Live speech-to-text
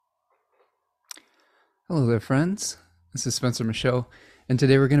Hello there, friends. This is Spencer Michaud, and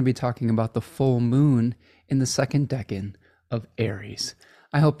today we're going to be talking about the full moon in the second decan of Aries.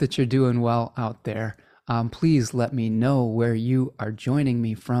 I hope that you're doing well out there. Please let me know where you are joining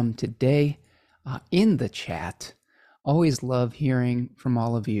me from today in the chat. Always love hearing from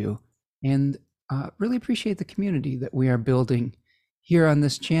all of you, and really appreciate the community that we are building here on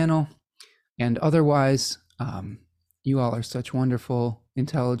this channel and otherwise. You all are such wonderful,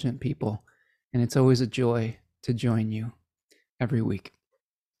 intelligent people, and it's always a joy to join you every week.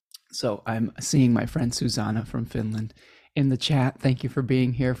 So I'm seeing my friend Susanna from Finland in the chat. Thank you for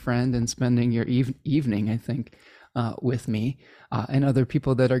being here, friend, and spending your evening, I think, with me and other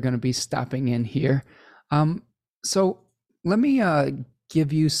people that are going to be stopping in here. So let me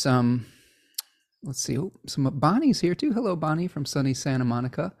give you some, let's see, some Bonnie's here too. Hello, Bonnie from sunny Santa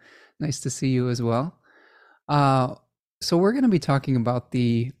Monica. Nice to see you as well. So we're going to be talking about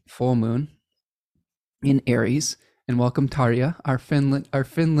the full moon in Aries, and welcome Tarja. Our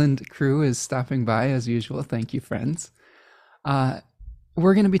Finland crew is stopping by as usual. Thank you, friends.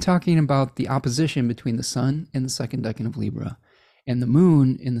 We're going to be talking about the opposition between the sun in the second decan of Libra and the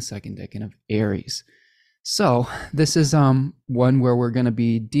moon in the second decan of Aries. So this is one where we're going to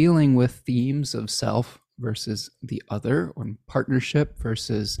be dealing with themes of self versus the other, or partnership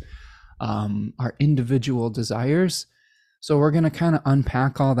versus our individual desires. So we're going to kind of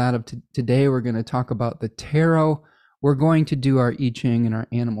unpack all that today. We're going to talk about the tarot. We're going to do our I Ching and our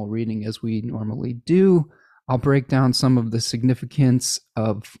animal reading as we normally do. I'll break down some of the significance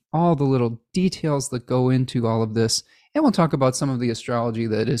of all the little details that go into all of this. And we'll talk about some of the astrology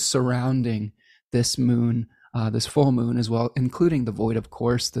that is surrounding this moon, this full moon as well, including the void, of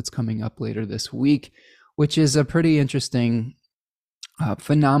course, that's coming up later this week, which is a pretty interesting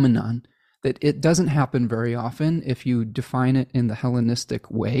phenomenon that it doesn't happen very often if you define it in the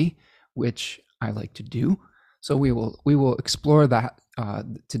Hellenistic way, which I like to do. So we will explore that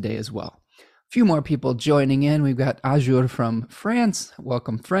today as well. A few more people joining in. We've got Azure from France.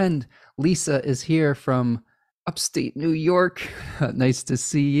 Welcome, friend. Lisa is here from upstate New York. Nice to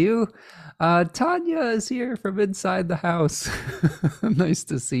see you. Tanya is here from inside the house. Nice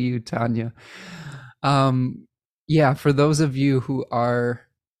to see you, Tanya. Yeah, for those of you who are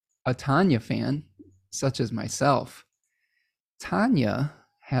a Tanya fan, such as myself, Tanya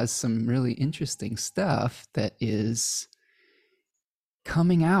has some really interesting stuff that is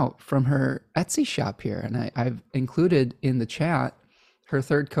coming out from her Etsy shop here. And I've included in the chat her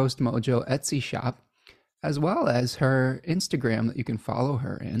Third Coast Mojo Etsy shop, as well as her Instagram that you can follow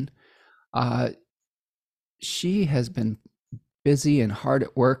her in. She has been busy and hard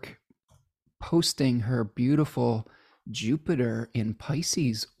at work posting her beautiful Jupiter in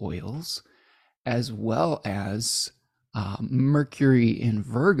Pisces oils, as well as Mercury in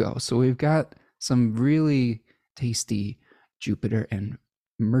Virgo. So we've got some really tasty Jupiter and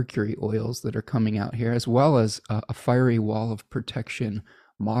Mercury oils that are coming out here, as well as a fiery wall of protection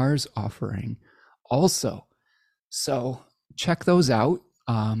Mars offering also. So check those out.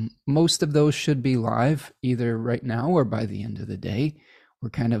 Most of those should be live either right now or by the end of the day. We're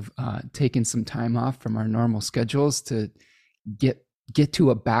kind of taking some time off from our normal schedules to get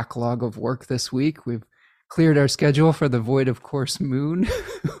to a backlog of work this week. We've cleared our schedule for the void of course moon,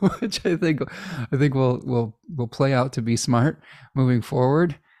 which I think will play out to be smart moving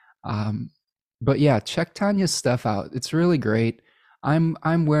forward. But yeah, check Tanya's stuff out. It's really great.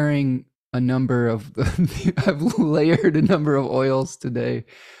 I'm wearing a number of I've layered a number of oils today.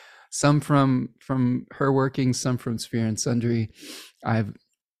 Some from her working, some from Sphere and Sundry. I've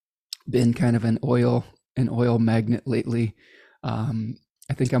been kind of an oil magnet lately.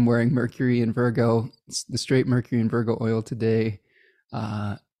 I think I'm wearing Mercury in Virgo, the straight Mercury in Virgo oil today.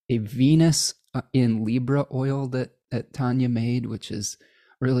 A Venus in Libra oil that Tanya made, which is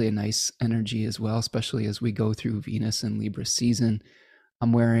really a nice energy as well, especially as we go through Venus and Libra season.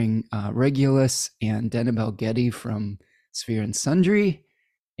 I'm wearing Regulus and Denibel Getty from Sphere and Sundry.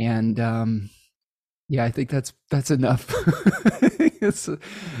 And yeah, I think that's enough.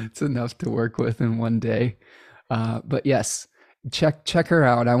 it's enough to work with in one day. But yes, check her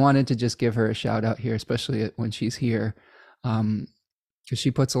out. I wanted to just give her a shout out here, especially when she's here, because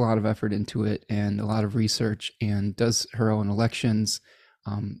she puts a lot of effort into it and a lot of research and does her own elections.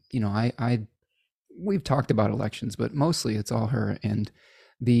 We've talked about elections, but mostly it's all her, and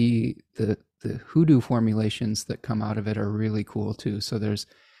the hoodoo formulations that come out of it are really cool too. So there's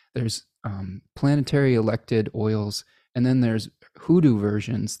planetary elected oils, and then there's hoodoo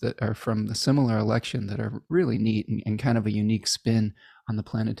versions that are from the similar election that are really neat and kind of a unique spin on the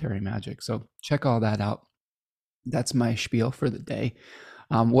planetary magic. So check all that out. That's my spiel for the day.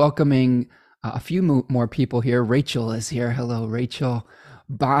 Welcoming A few more people here. Rachel is here. Hello, Rachel.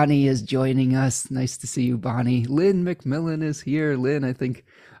 Bonnie is joining us. Nice to see you, Bonnie. Lynn McMillan is here. Lynn, I think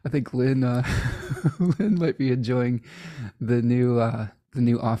Lynn, Lynn might be enjoying the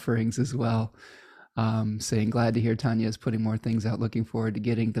new offerings as well. Saying glad to hear Tanya is putting more things out. Looking forward to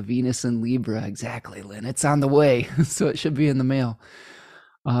getting the Venus and Libra. Exactly, Lynn. It's on the way, so it should be in the mail.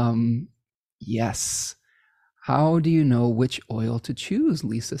 Yes. How do you know which oil to choose?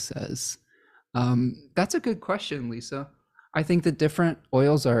 Lisa says. That's a good question, Lisa. I think that different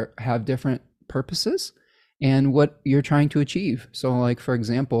oils have different purposes and what you're trying to achieve. So, like for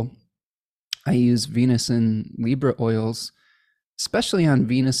example, I use Venus and Libra oils, especially on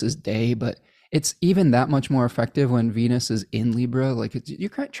Venus's day, but it's even that much more effective when Venus is in Libra. Like you're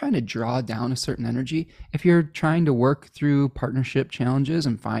trying to draw down a certain energy. If you're trying to work through partnership challenges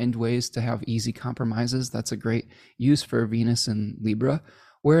and find ways to have easy compromises, that's a great use for Venus and Libra.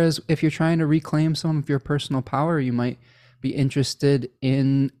 Whereas if you're trying to reclaim some of your personal power, you might be interested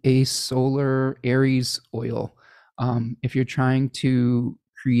in a solar Aries oil. If you're trying to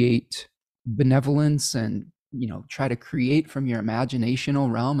create benevolence and try to create from your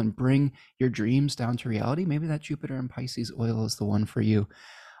imaginational realm and bring your dreams down to reality, maybe that Jupiter and Pisces oil is the one for you.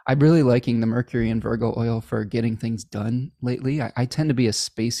 I'm really liking the Mercury and Virgo oil for getting things done lately. I tend to be a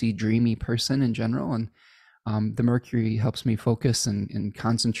spacey, dreamy person in general, and the Mercury helps me focus and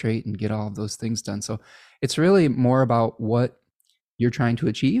concentrate and get all of those things done. So it's really more about what you're trying to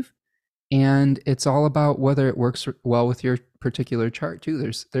achieve, and it's all about whether it works well with your particular chart too.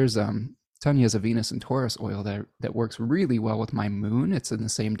 There's Tanya has a Venus and Taurus oil that works really well with my moon. It's in the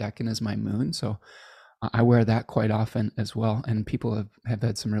same decan as my moon, so I wear that quite often as well. And people have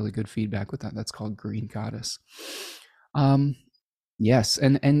had some really good feedback with that. That's called Green Goddess. Yes,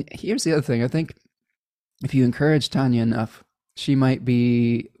 and here's the other thing. I think if you encourage Tanya enough, she might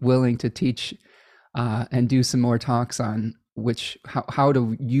be willing to teach and do some more talks on how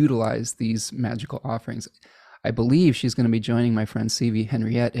to utilize these magical offerings. I believe she's going to be joining my friend CV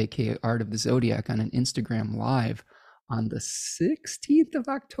Henriette, aka Art of the Zodiac, on an Instagram live on the 16th of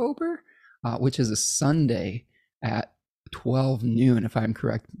October, which is a Sunday at 12 noon, if I'm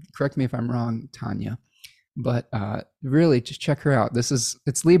correct. Correct me if I'm wrong, Tanya. But really, just check her out.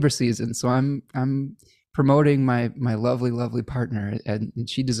 It's Libra season, so I'm promoting my lovely partner, and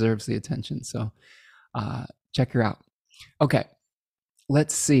she deserves the attention. So check her out. Okay,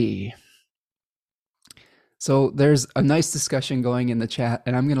 let's see. So there's a nice discussion going in the chat,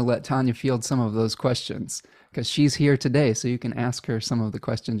 and I'm going to let Tanya field some of those questions because she's here today, so you can ask her some of the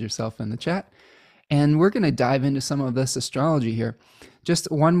questions yourself in the chat. And we're going to dive into some of this astrology here. Just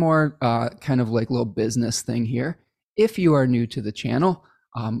one more kind of like little business thing here. If you are new to the channel,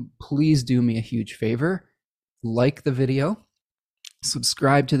 please do me a huge favor. Like the video,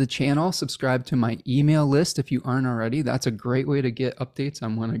 subscribe to the channel, subscribe to my email list if you aren't already. That's a great way to get updates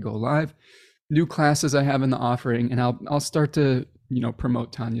on when I go live. New classes I have in the offering, and I'll start to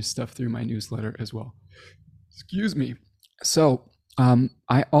promote Tanya's stuff through my newsletter as well. Excuse me. So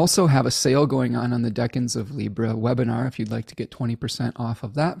I also have a sale going on the Decans of Libra webinar if you'd like to get 20% off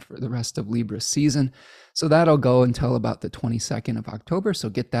of that for the rest of Libra season. So that'll go until about the 22nd of October. So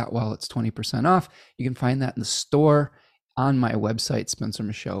get that while it's 20% off. You can find that in the store on my website,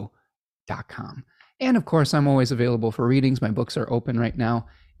 spencermichaud.com. And of course, I'm always available for readings. My books are open right now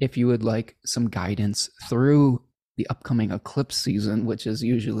if you would like some guidance through the upcoming eclipse season, which is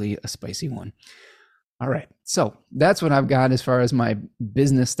usually a spicy one. All right, so that's what I've got as far as my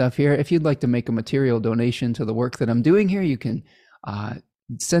business stuff here. If you'd like to make a material donation to the work that I'm doing here, you can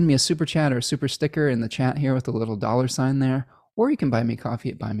send me a super chat or a super sticker in the chat here with a little $sign there, or you can buy me coffee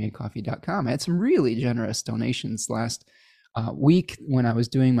at buymeacoffee.com. I had some really generous donations last week when I was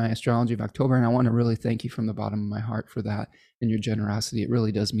doing my astrology of October, and I want to really thank you from the bottom of my heart for that and your generosity. It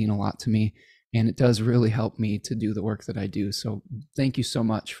really does mean a lot to me, and it does really help me to do the work that I do. So thank you so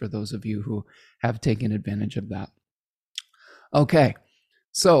much for those of you who have taken advantage of that. Okay,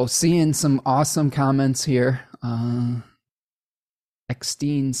 so seeing some awesome comments here.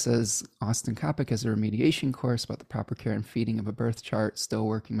 Extine says, Austin Coppock has a remediation course about the proper care and feeding of a birth chart, still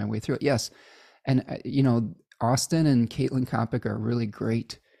working my way through it. Yes, and Austin and Caitlin Coppock are really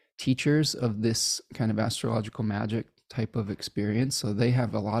great teachers of this kind of astrological magic type of experience. So they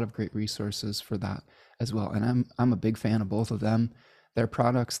have a lot of great resources for that as well. And I'm a big fan of both of them, their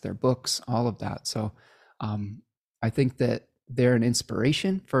products, their books, all of that. So I think that they're an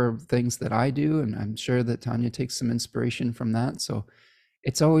inspiration for things that I do. And I'm sure that Tanya takes some inspiration from that. So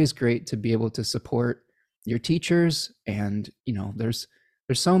it's always great to be able to support your teachers. And, there's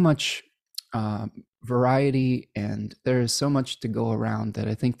so much variety, and there is so much to go around that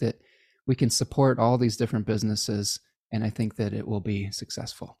I think that we can support all these different businesses, and I think that it will be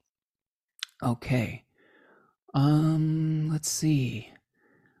successful. Okay. Let's see.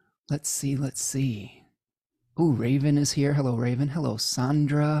 Ooh, Raven is here. Hello, Raven. Hello,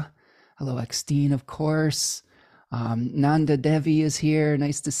 Sandra. Hello, Extine, of course. Nanda Devi is here.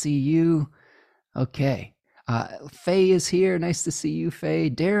 Nice to see you. Okay. Faye is here. Nice to see you, Faye.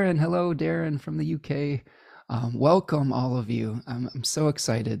 Darren, hello, Darren from the UK. Welcome, all of you. I'm so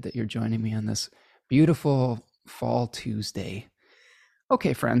excited that you're joining me on this beautiful fall Tuesday.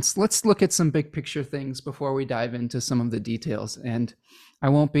 Okay, friends, let's look at some big picture things before we dive into some of the details. And I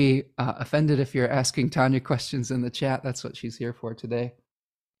won't be offended if you're asking Tanya questions in the chat. That's what she's here for today.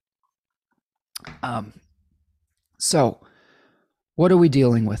 So what are we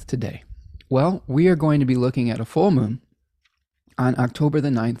dealing with today? Well, we are going to be looking at a full moon on October the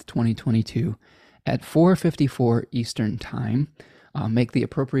 9th, 2022 at 4:54 Eastern Time. Make the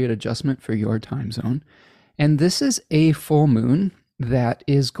appropriate adjustment for your time zone. And this is a full moon that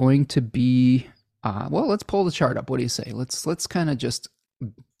is going to be, well, let's pull the chart up. What do you say? Let's kind of just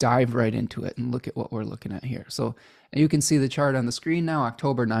dive right into it and look at what we're looking at here. So you can see the chart on the screen now,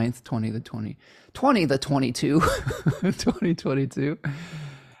 October 9th, 2022.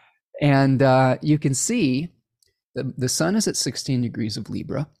 And you can see the sun is at 16 degrees of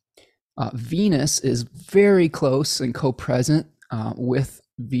Libra. Venus is very close and co-present with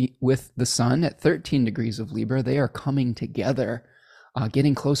the sun at 13 degrees of Libra. They are coming together,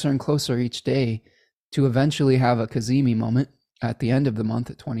 getting closer and closer each day to eventually have a Cazimi moment at the end of the month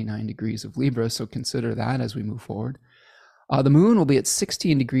at 29 degrees of Libra. So consider that as we move forward. The moon will be at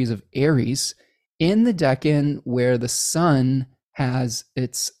 16 degrees of Aries in the decan where the sun has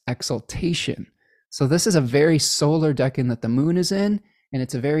its exaltation. So this is a very solar decan that the moon is in, and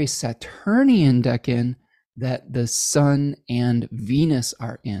it's a very Saturnian decan that the sun and Venus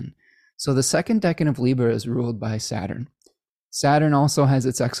are in. So the second decan of Libra is ruled by Saturn. Saturn also has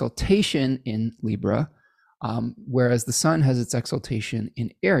its exaltation in Libra, whereas the sun has its exaltation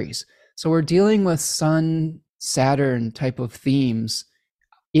in Aries. So we're dealing with Sun-Saturn type of themes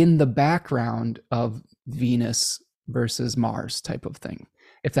in the background of Venus versus Mars type of thing,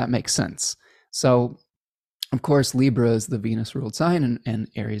 if that makes sense. So, of course, Libra is the Venus-ruled sign, and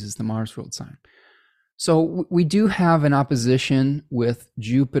Aries is the Mars-ruled sign. So we do have an opposition with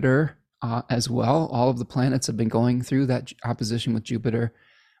Jupiter as well. All of the planets have been going through that opposition with Jupiter.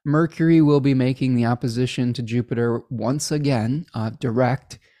 Mercury will be making the opposition to Jupiter once again,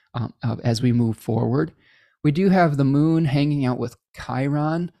 direct, as we move forward. We do have the moon hanging out with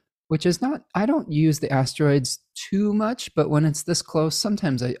Chiron, which is not, I don't use the asteroids too much, but when it's this close,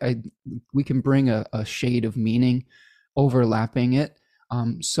 sometimes we can bring a shade of meaning overlapping it.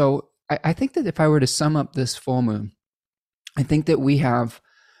 So I think that if I were to sum up this full moon, I think that we have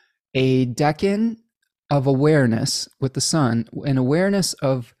a decan of awareness with the sun, an awareness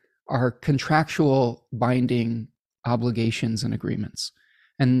of our contractual binding obligations and agreements.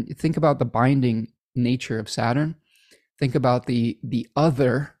 And think about the binding nature of Saturn. Think about the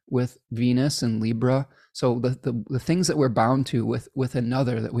other with Venus and Libra. So the things that we're bound to with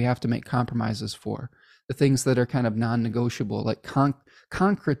another that we have to make compromises for, the things that are kind of non-negotiable, like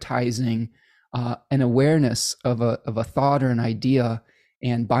concretizing an awareness of a thought or an idea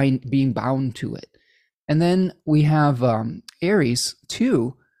and being bound to it. And then we have Aries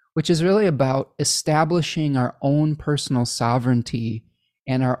too, which is really about establishing our own personal sovereignty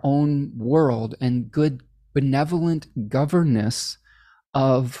and our own world and good benevolent governance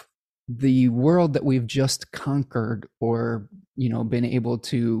of the world that we've just conquered or, been able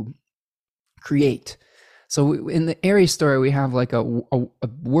to create. So in the Aries story, we have like a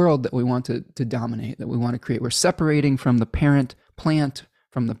world that we want to dominate, that we want to create. We're separating from the parent plant,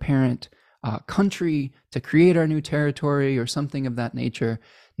 from the parent country to create our new territory or something of that nature.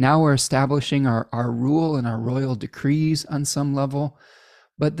 Now we're establishing our rule and our royal decrees on some level.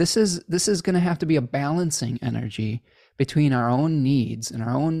 But this is going to have to be a balancing energy between our own needs and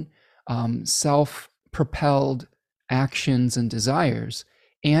our own self-propelled actions and desires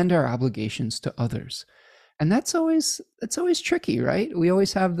and our obligations to others. And that's always tricky, right? We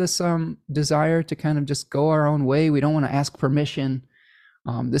always have this desire to kind of just go our own way. We don't want to ask permission.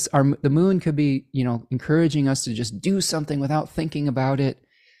 The moon could be, encouraging us to just do something without thinking about it.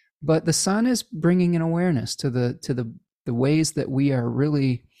 But the sun is bringing an awareness to the ways that we are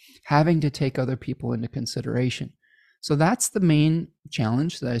really having to take other people into consideration. So that's the main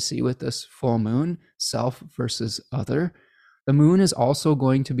challenge that I see with this full moon, self versus other. The moon is also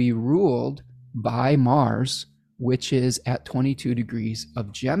going to be ruled by Mars, which is at 22 degrees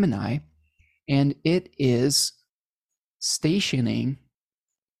of Gemini, and it is stationing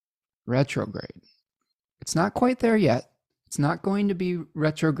retrograde. It's not quite there yet. It's not going to be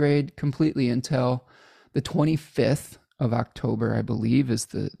retrograde completely until the 25th of October, I believe, is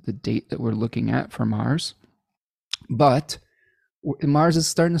the date that we're looking at for Mars. But Mars is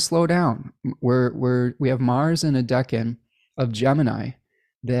starting to slow down. We have Mars in a decan of Gemini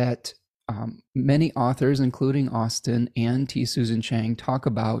that many authors, including Austin and T. Susan Chang, talk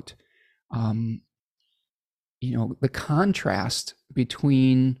about, the contrast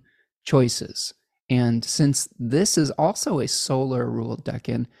between choices. And since this is also a solar ruled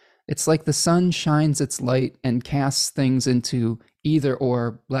decan, it's like the sun shines its light and casts things into either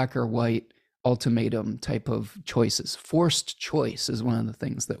or, black or white, ultimatum type of choices. Forced choice is one of the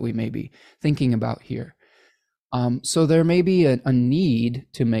things that we may be thinking about here. So there may be a need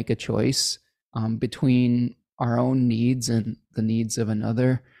to make a choice between our own needs and the needs of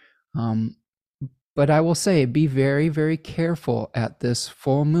another. But I will say, be very, very careful at this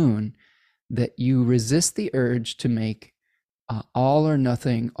full moon that you resist the urge to make all or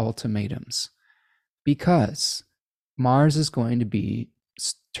nothing ultimatums, because Mars is going to be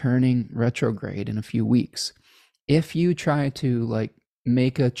turning retrograde in a few weeks. If you try to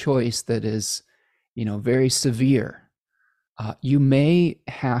make a choice that is, very severe, you may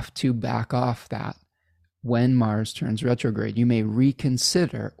have to back off that when Mars turns retrograde. You may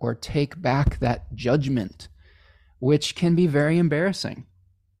reconsider or take back that judgment, which can be very embarrassing.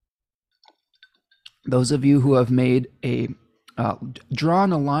 Those of you who have made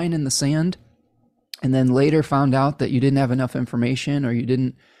drawn a line in the sand and then later found out that you didn't have enough information or you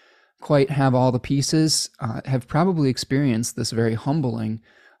didn't quite have all the pieces, have probably experienced this very humbling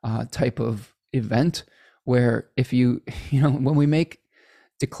type of event where if when we make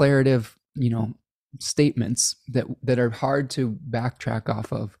declarative, statements that are hard to backtrack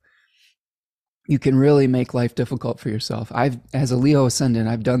off of, you can really make life difficult for yourself. As a Leo ascendant,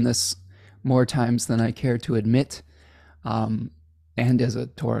 I've done this more times than I care to admit. And as a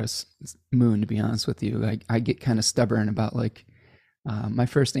Taurus moon, to be honest with you, I get kind of stubborn about my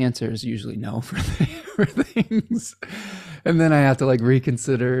first answer is usually no for things. And then I have to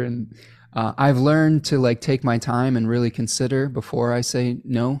reconsider. And I've learned to take my time and really consider before I say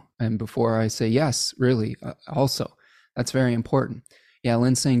no and before I say yes, really. Also, that's very important. Yeah,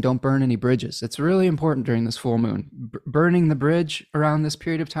 Lynn's saying don't burn any bridges. It's really important during this full moon. Burning the bridge around this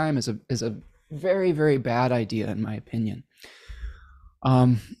period of time is a very, very bad idea, in my opinion.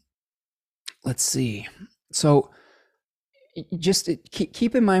 Let's see. So just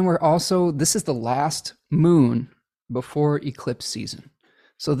keep in mind, this is the last moon before eclipse season.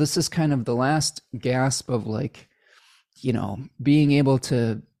 So this is kind of the last gasp of being able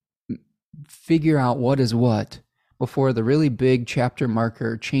to figure out what is what before the really big chapter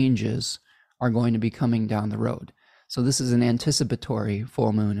marker changes are going to be coming down the road. So this is an anticipatory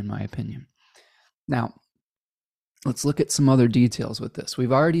full moon, in my opinion. Now, let's look at some other details with this.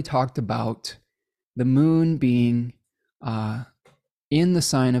 We've already talked about the moon being in the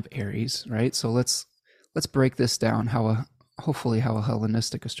sign of Aries, right? So let's break this down, hopefully how a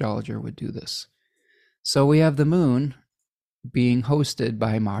Hellenistic astrologer would do this. So we have the moon being hosted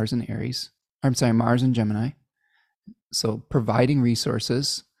by Mars and Mars and Gemini. So providing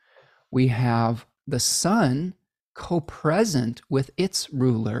resources. We have the sun co-present with its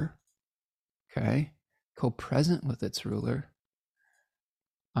ruler. Okay. Co-present with its ruler.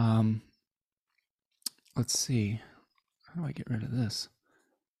 Let's see. How do I get rid of this?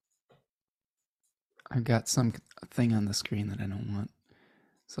 I've got some thing on the screen that I don't want.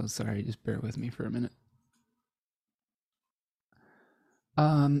 So sorry, just bear with me for a minute.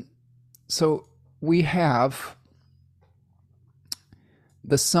 So we have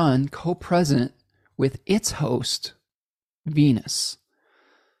the sun co-present with its host, Venus.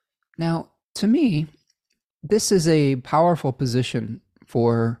 Now, to me, this is a powerful position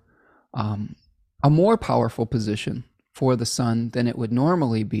for a more powerful position for the sun than it would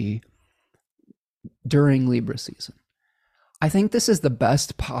normally be during Libra season. I think this is the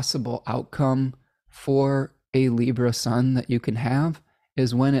best possible outcome for a Libra sun that you can have,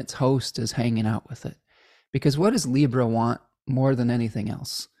 is when its host is hanging out with it. Because what does Libra want more than anything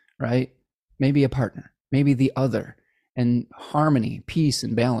else, right? Maybe a partner, maybe the other, and harmony, peace,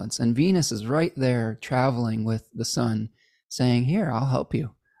 and balance. And Venus is right there traveling with the sun, saying, here, I'll help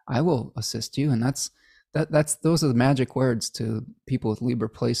you. I will assist you. And those are the magic words to people with Libra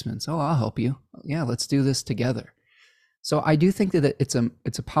placements. Oh, I'll help you. Yeah, let's do this together. So I do think that it's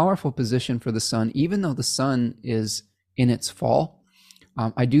a powerful position for the sun, even though the sun is in its fall.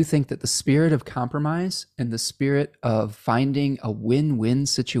 I do think that the spirit of compromise and the spirit of finding a win-win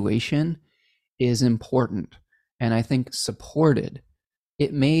situation is important, and I think supported.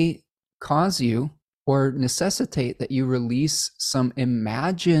 It may cause you or necessitate that you release some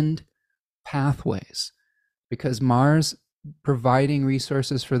imagined pathways, because Mars providing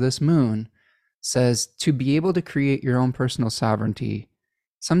resources for this moon says to be able to create your own personal sovereignty,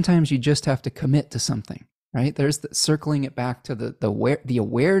 sometimes you just have to commit to something, right? There's circling it back to the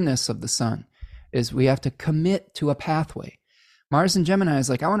awareness of the sun, is we have to commit to a pathway. Mars in Gemini is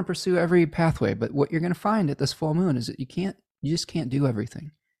like, I want to pursue every pathway, but what you're going to find at this full moon is that you just can't do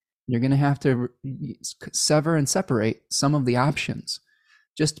everything. You're going to have to sever and separate some of the options.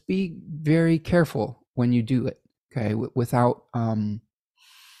 Just be very careful when you do it, okay, without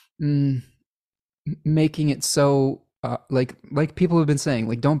making it so like people have been saying,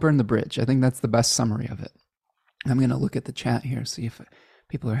 like, don't burn the bridge. I think that's the best summary of it. I'm going to look at the chat here, see if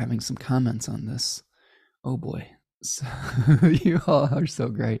people are having some comments on this. Oh boy. So, you all are so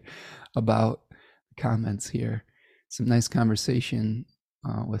great about comments here. Some nice conversation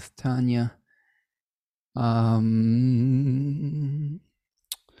with Tanya.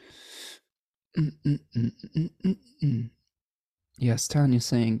 Yes, Tanya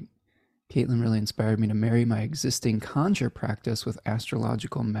saying, Caitlin really inspired me to marry my existing conjure practice with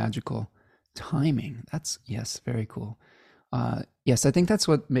astrological magical timing. That's, yes, very cool. Yes, I think that's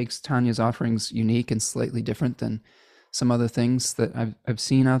what makes Tanya's offerings unique and slightly different than some other things that I've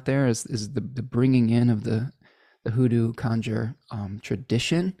seen out there. Is the bringing in of the hoodoo conjure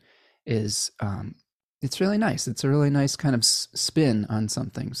tradition is it's really nice. It's a really nice kind of spin on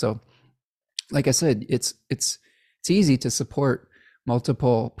something. So, like I said, it's easy to support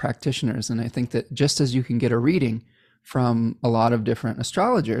multiple practitioners, and I think that just as you can get a reading from a lot of different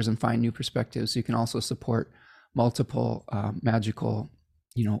astrologers and find new perspectives, you can also support multiple magical,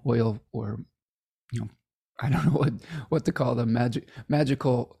 oil, or I don't know what to call them,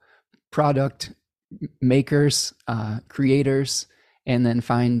 magical product makers, creators, and then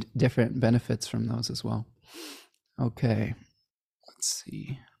find different benefits from those as well. Okay, let's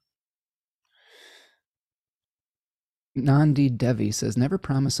see. Nandi Devi says, never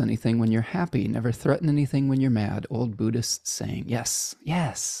promise anything when you're happy, never threaten anything when you're mad. Old Buddhist saying. Yes,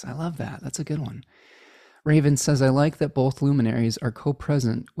 I love that. That's a good one. Raven says, I like that both luminaries are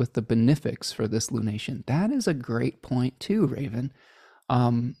co-present with the benefics for this lunation. That is a great point too, Raven.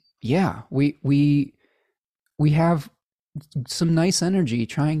 Yeah, we have some nice energy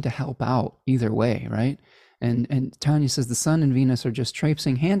trying to help out either way, right? And Tanya says the sun and Venus are just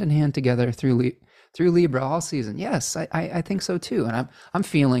traipsing hand in hand together through Libra all season. Yes, I think so too. And I'm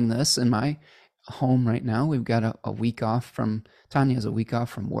feeling this in my home right now. We've got a week off from, Tanya has a week off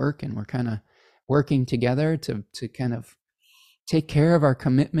from work, and we're kind of working together to kind of take care of our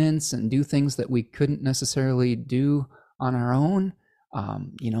commitments and do things that we couldn't necessarily do on our own.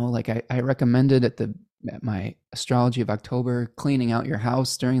 Like I recommended at my astrology of October, cleaning out your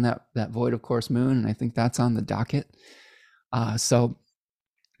house during that void of course moon, and I think that's on the docket. So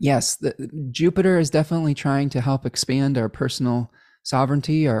yes, Jupiter is definitely trying to help expand our personal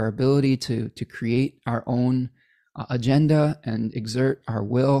sovereignty, our ability to create our own agenda and exert our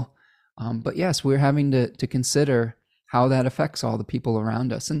will. But yes, we're having to consider how that affects all the people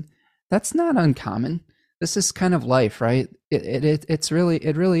around us, and that's not uncommon. This is kind of life, right? It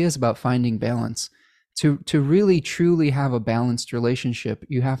really is about finding balance. To really truly have a balanced relationship,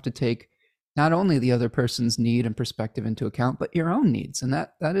 you have to take not only the other person's need and perspective into account, but your own needs. And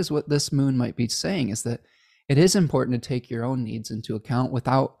that is what this moon might be saying, is that it is important to take your own needs into account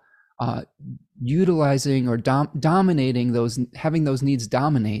without utilizing or dominating those, having those needs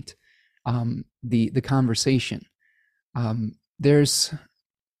dominate the conversation.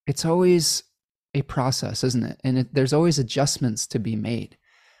 It's always a process, isn't it? And there's always adjustments to be made.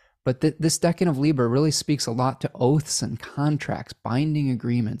 But this decan of Libra really speaks a lot to oaths and contracts, binding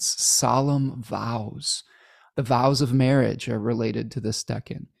agreements, solemn vows. The vows of marriage are related to this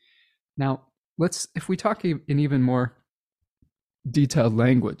decan. Now, if we talk in even more detailed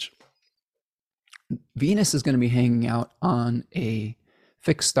language, Venus is going to be hanging out on a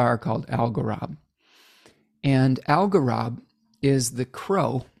fixed star called Algorab. And Algorab is the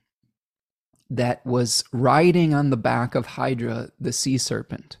crow that was riding on the back of Hydra, the sea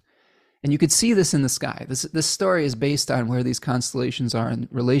serpent. And you could see this in the sky. This story is based on where these constellations are in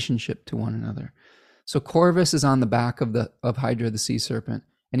relationship to one another. So Corvus is on the back of Hydra, the sea serpent,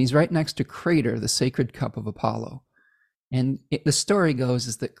 and he's right next to Crater, the sacred cup of Apollo. And the story goes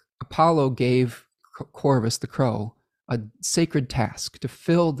is that Apollo gave Corvus, the crow, a sacred task to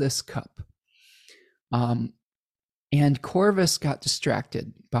fill this cup. And Corvus got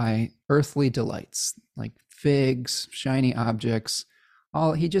distracted by earthly delights, like figs, shiny objects.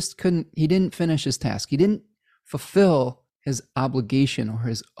 He didn't finish his task. He didn't fulfill his obligation or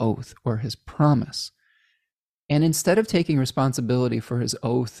his oath or his promise. And instead of taking responsibility for his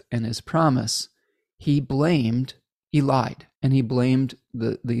oath and his promise, he lied, and he blamed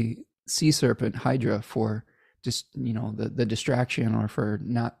the sea serpent Hydra for just, the distraction or for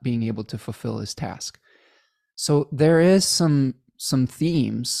not being able to fulfill his task. So there is some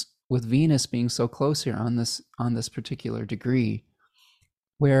themes with Venus being so close here on this particular degree,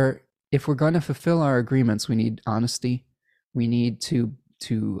 where if we're going to fulfill our agreements, we need honesty, we need to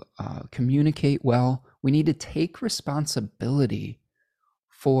communicate well, we need to take responsibility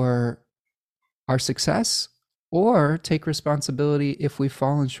for our success, or take responsibility if we've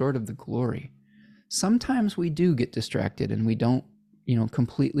fallen short of the glory. Sometimes we do get distracted and we don't,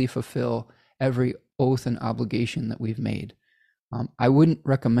 completely fulfill every oath and obligation that we've made. I wouldn't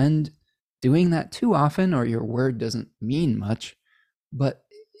recommend doing that too often, or your word doesn't mean much, but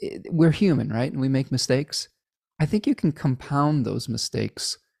we're human, right? And we make mistakes. I think you can compound those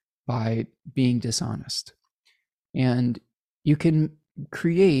mistakes by being dishonest. And you can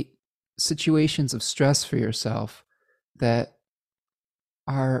create situations of stress for yourself that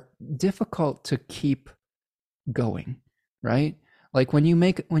are difficult to keep going, right? Like when you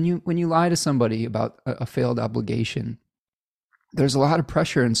lie to somebody about a failed obligation, there's a lot of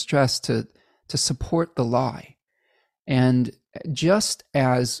pressure and stress to support the lie. And just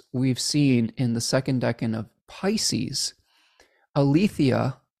as we've seen in the second decan of Pisces,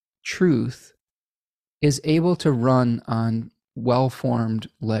 Aletheia, truth, is able to run on well-formed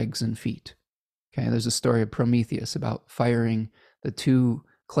legs and feet. Okay, there's a story of Prometheus about firing the two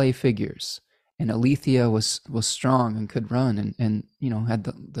clay figures, and Aletheia was strong and could run and had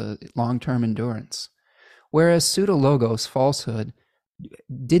the long-term endurance. Whereas pseudologos, falsehood,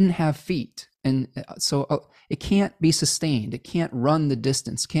 didn't have feet, and so it can't be sustained. It can't run the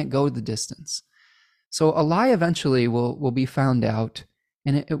distance, can't go the distance. So a lie eventually will be found out,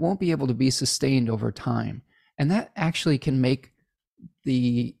 and it won't be able to be sustained over time. And that actually can make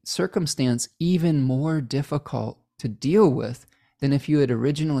the circumstance even more difficult to deal with than if you had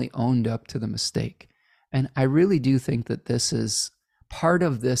originally owned up to the mistake. And I really do think that this is part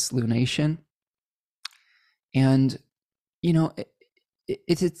of this lunation. And,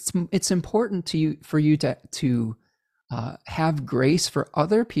 it's important for you to have grace for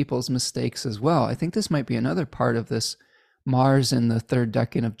other people's mistakes as well. I think this might be another part of this Mars in the third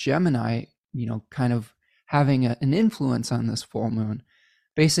decan of Gemini, kind of having an influence on this full moon,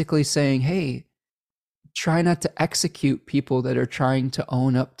 basically saying, hey, try not to execute people that are trying to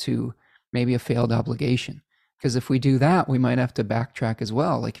own up to maybe a failed obligation. Because if we do that, we might have to backtrack as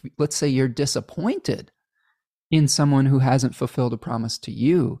well. Like, let's say you're disappointed in someone who hasn't fulfilled a promise to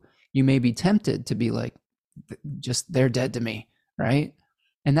you. You may be tempted to be like, just they're dead to me, right?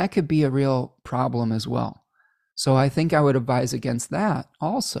 And that could be a real problem as well. So I think I would advise against that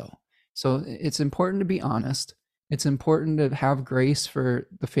also. So it's important to be honest. It's important to have grace for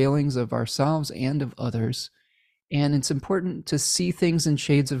the failings of ourselves and of others. And it's important to see things in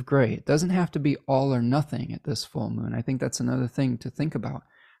shades of gray. It doesn't have to be all or nothing at this full moon. I think that's another thing to think about.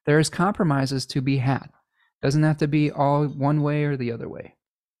 There is compromises to be had. It doesn't have to be all one way or the other way.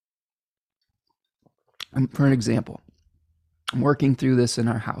 For an example, I'm working through this in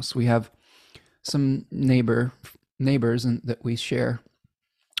our house. We have some neighbors that we share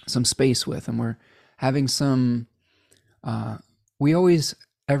some space with, and we're having some we always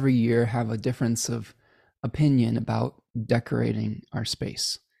every year have a difference of opinion about decorating our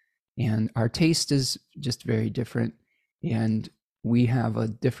space, and our taste is just very different, and we have a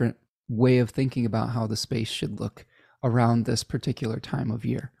different way of thinking about how the space should look around this particular time of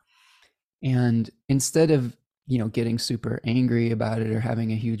year. And instead of getting super angry about it or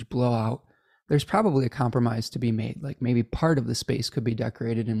having a huge blowout, there's probably a compromise to be made. Like maybe part of the space could be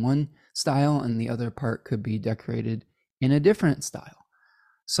decorated in one style and the other part could be decorated in a different style.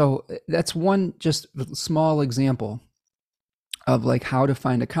 So that's one just small example of like how to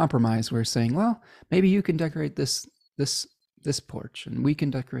find a compromise. We're saying, well, maybe you can decorate this porch and we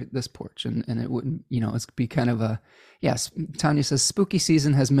can decorate this porch, and it wouldn't, it's be kind of a, yes, Tanya says spooky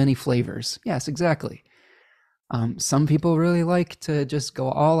season has many flavors. Yes, exactly. Some people really like to just go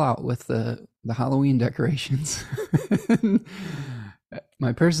all out with the Halloween decorations.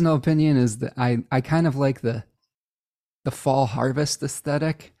 My personal opinion is that I kind of like the fall harvest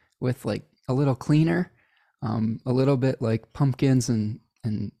aesthetic with like a little cleaner, a little bit like pumpkins and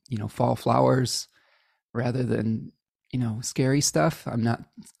fall flowers rather than scary stuff. I'm not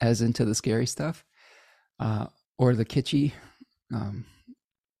as into the scary stuff or the kitschy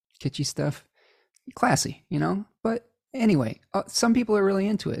stuff. Classy, but Anyway, some people are really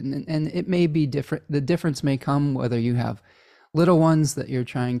into it, and it may be different. The difference may come whether you have little ones that you're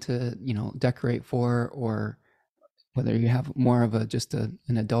trying to, decorate for, or whether you have more of a just an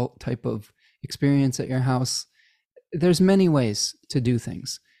adult type of experience at your house. There's many ways to do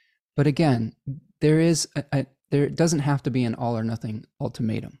things, but again, there doesn't have to be an all or nothing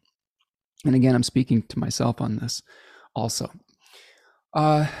ultimatum. And again, I'm speaking to myself on this also.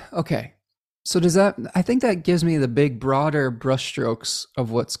 Okay. So I think that gives me the big broader brushstrokes of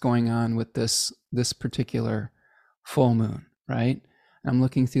what's going on with this particular full moon, right? I'm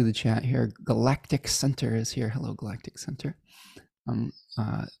looking through the chat here. Galactic Center is here. Hello, Galactic Center. I'm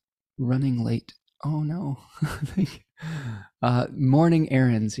running late. Oh no. Morning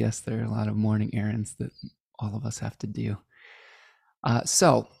errands. Yes, there are a lot of morning errands that all of us have to do.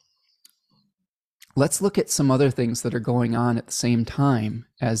 So let's look at some other things that are going on at the same time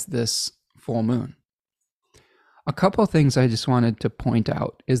as this full moon. A couple of things I just wanted to point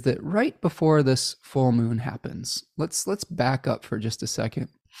out is that right before this full moon happens, let's back up for just a second.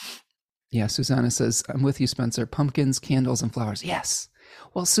 Yeah, Susanna says, I'm with you, Spencer. Pumpkins, candles, and flowers. Yes.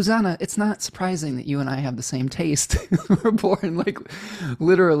 Well, Susanna, it's not surprising that you and I have the same taste. We're born like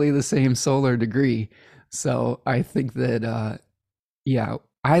literally the same solar degree. So I think that, yeah,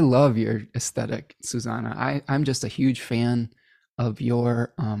 I love your aesthetic, Susanna. I'm just a huge fan of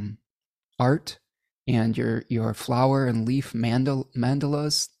your art and your flower and leaf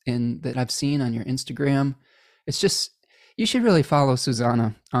mandalas that I've seen on your Instagram. It's just, you should really follow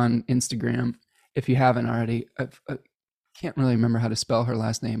Susanna on Instagram if you haven't already. I can't really remember how to spell her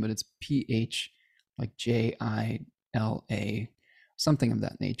last name, but it's PH like JILA, something of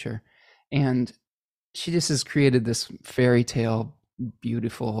that nature. And she just has created this fairy tale,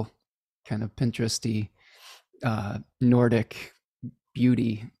 beautiful kind of Pinteresty Nordic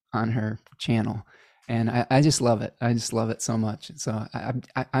beauty on her channel, and I just love it. I just love it so much. So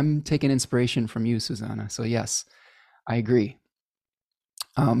I'm taking inspiration from you, Susanna. So yes, I agree.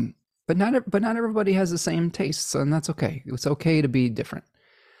 But not everybody has the same tastes, and that's okay. It's okay to be different.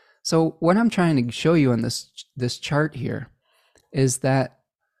 So what I'm trying to show you on this chart here is that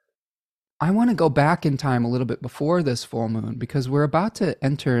I want to go back in time a little bit before this full moon, because we're about to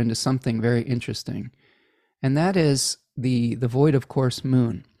enter into something very interesting, and that is the void of course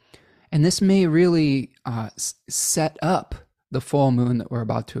moon. And this may really set up the full moon that we're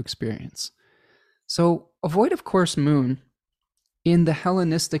about to experience. So a void of course moon, in the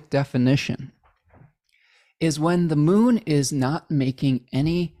Hellenistic definition, is when the moon is not making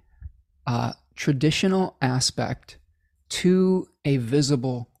any traditional aspect to a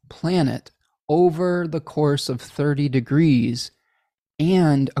visible planet over the course of 30 degrees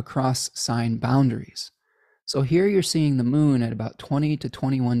and across sign boundaries. So here you're seeing the moon at about 20 to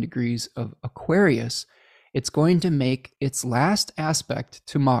 21 degrees of Aquarius. It's going to make its last aspect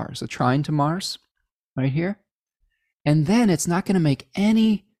to Mars, a trine to Mars, right here. And then it's not going to make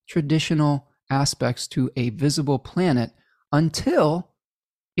any traditional aspects to a visible planet until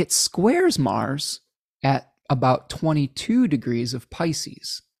it squares Mars at about 22 degrees of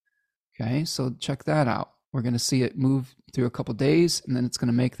Pisces. Okay, so check that out. We're going to see it move through a couple days, and then it's going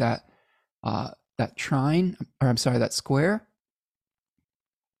to make that trine, or I'm sorry, that square,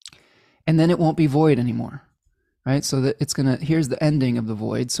 and then it won't be void anymore, right? So that it's gonna, here's the ending of the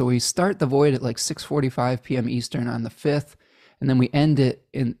void. So we start the void at like 6:45 p.m. Eastern on the 5th, and then we end it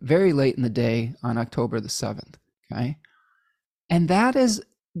in very late in the day on October the 7th, okay? And that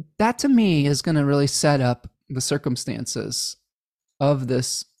to me is gonna really set up the circumstances of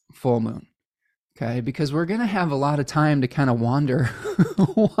this full moon, okay? Because we're gonna have a lot of time to kind of wander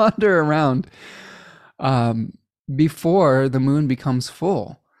around before the moon becomes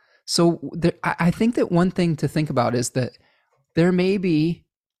full. So I think that one thing to think about is that there may be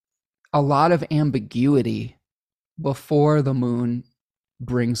a lot of ambiguity before the moon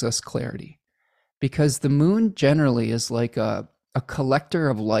brings us clarity, because the moon generally is like a collector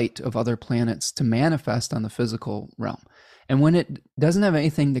of light of other planets to manifest on the physical realm. And when it doesn't have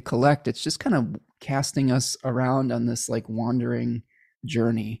anything to collect, it's just kind of casting us around on this like wandering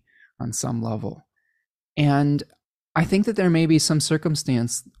journey on some level. And I think that there may be some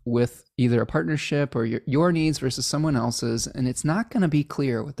circumstance with either a partnership or your needs versus someone else's, and it's not going to be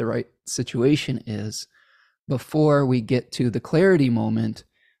clear what the right situation is before we get to the clarity moment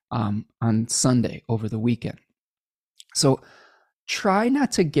on Sunday over the weekend. So try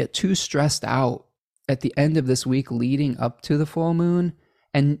not to get too stressed out at the end of this week leading up to the full moon,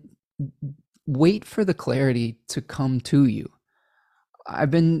 and wait for the clarity to come to you.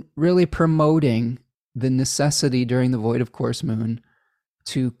 I've been really promoting the necessity during the void of course moon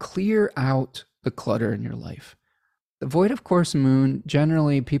to clear out the clutter in your life. The void of course moon,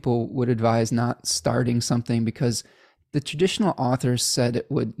 generally people would advise not starting something because the traditional authors said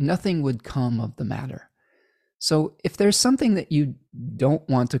nothing would come of the matter. So if there's something that you don't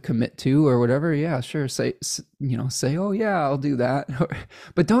want to commit to or whatever, yeah, sure, say, oh yeah, I'll do that.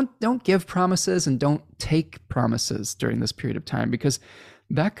 But don't give promises and don't take promises during this period of time, because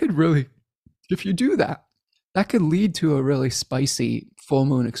that could really, if you do that, that could lead to a really spicy full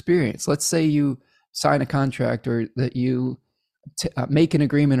moon experience. Let's say you sign a contract or that you make an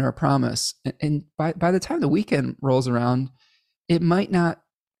agreement or a promise, and by the time the weekend rolls around, it might not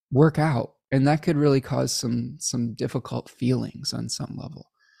work out, and that could really cause some difficult feelings on some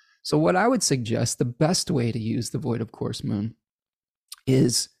level. So what I would suggest, the best way to use the void of course moon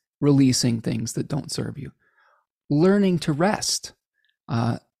is releasing things that don't serve you, learning to rest.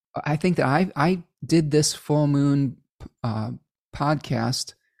 I think that I did this full moon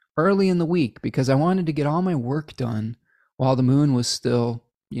podcast early in the week because I wanted to get all my work done while the moon was still,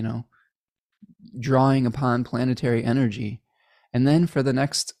 drawing upon planetary energy. And then for the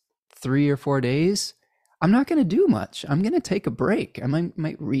next 3 or 4 days, I'm not going to do much. I'm going to take a break. I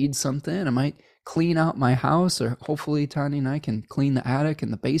might read something. I might clean out my house, or hopefully Tanya and I can clean the attic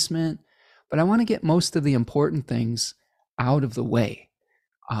and the basement. But I want to get most of the important things out of the way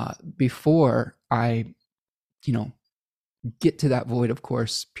before I, get to that void of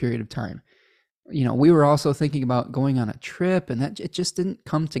course period of time. We were also thinking about going on a trip, and that it just didn't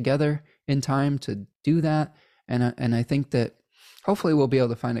come together in time to do that. And I think that hopefully we'll be able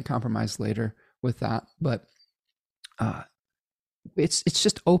to find a compromise later with that. But it's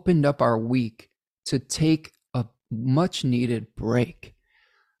just opened up our week to take a much needed break.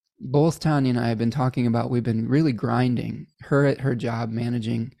 Both Tanya and I have been talking about, we've been really grinding, her at her job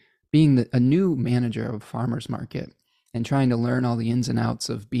managing, being a new manager of a farmer's market, and trying to learn all the ins and outs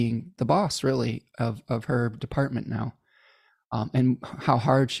of being the boss, really, of her department now, and how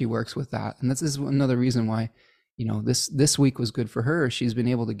hard she works with that. And this is another reason why, this week was good for her. She's been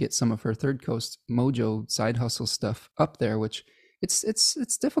able to get some of her Third Coast Mojo side hustle stuff up there, which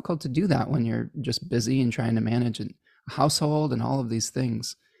it's difficult to do that when you're just busy and trying to manage a household and all of these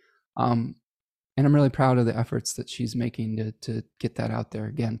things. And I'm really proud of the efforts that she's making to get that out there.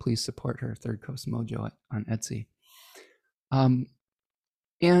 Again, please support her, Third Coast Mojo, on Etsy.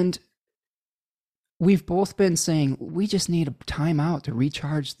 And we've both been saying we just need a time out to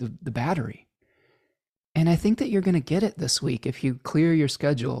recharge the battery. And I think that you're going to get it this week if you clear your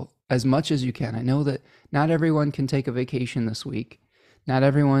schedule as much as you can. I know that not everyone can take a vacation this week. Not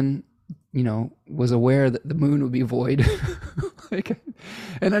everyone, was aware that the moon would be void.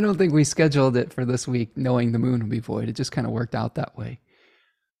 And I don't think we scheduled it for this week knowing the moon would be void. It just kind of worked out that way.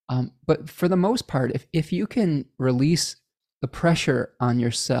 But for the most part, if you can release the pressure on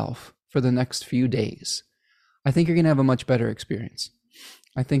yourself for the next few days, I think you're going to have a much better experience.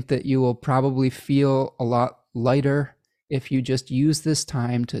 I think that you will probably feel a lot lighter if you just use this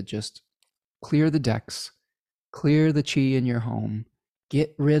time to just clear the decks, clear the chi in your home,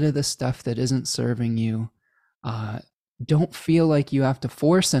 get rid of the stuff that isn't serving you. Don't feel like you have to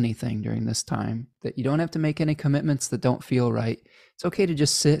force anything during this time, that you don't have to make any commitments that don't feel right. It's okay to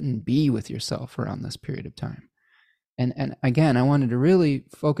just sit and be with yourself around this period of time. And again, I wanted to really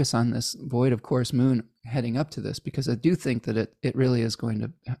focus on this void of course moon heading up to this, because I do think that it really is going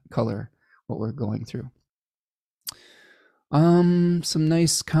to color what we're going through. Some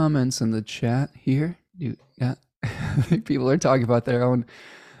nice comments in the chat here. I think people are talking about their own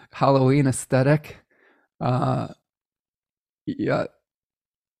Halloween aesthetic. Yeah.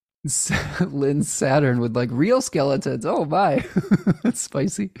 Lynn Saturn with like real skeletons. Oh my. That's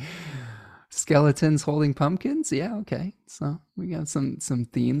spicy. Skeletons holding pumpkins. Yeah, okay. So we got some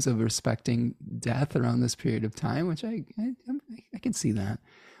themes of respecting death around this period of time, which I can see that.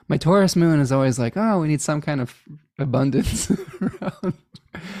 My Taurus moon is always like, oh, we need some kind of abundance around.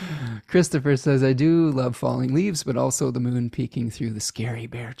 Christopher says, I do love falling leaves, but also the moon peeking through the scary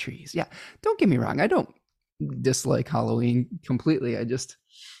bare trees. Yeah, don't get me wrong. I don't dislike Halloween completely.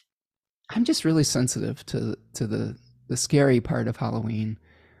 I'm just really sensitive to the scary part of Halloween.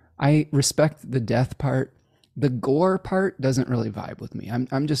 I respect the death part. The gore part doesn't really vibe with me.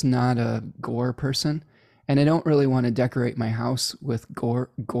 I'm just not a gore person, and I don't really want to decorate my house with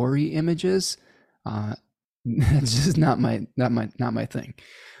gory images. It's just not my thing.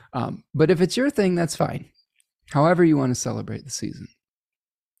 But if it's your thing, that's fine. However you want to celebrate the season.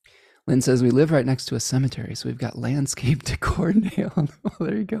 Lynn says, we live right next to a cemetery, so we've got landscape decor nailed. Oh,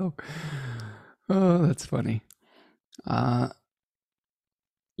 there you go. Oh, that's funny. Tanya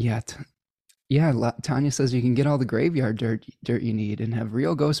says you can get all the graveyard dirt you need and have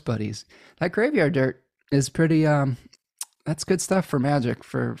real ghost buddies. That graveyard dirt, is pretty that's good stuff for magic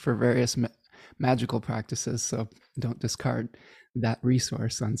for various magical practices. So don't discard that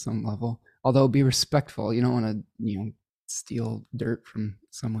resource on some level. Although be respectful. You don't want to, steal dirt from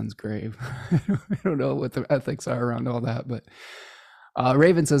someone's grave. I don't know what the ethics are around all that, but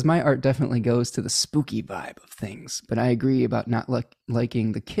Raven says my art definitely goes to the spooky vibe of things, but I agree about not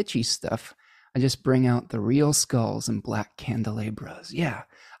liking the kitschy stuff. I just bring out the real skulls and black candelabras. Yeah,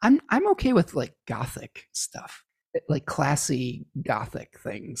 I'm okay with like gothic stuff, like classy gothic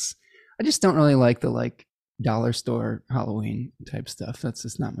things. I just don't really like the like dollar store Halloween type stuff. That's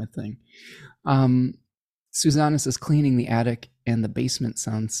just not my thing. Um, Susanna says cleaning the attic and the basement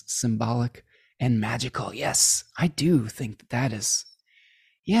sounds symbolic and magical. Yes, I do think that is.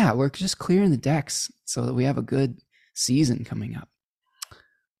 Yeah, we're just clearing the decks so that we have a good season coming up.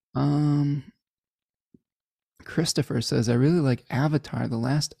 Christopher says, I really like Avatar, The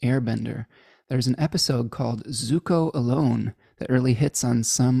Last Airbender. There's an episode called Zuko Alone that really hits on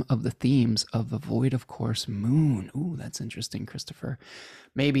some of the themes of the Void of Course Moon. Ooh, that's interesting, Christopher.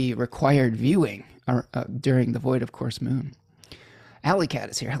 Maybe required viewing during the Void of Course Moon. Alley Cat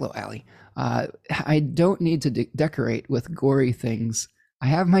is here. Hello, Alley. I don't need to decorate with gory things. I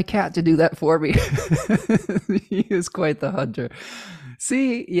have my cat to do that for me. He is quite the hunter.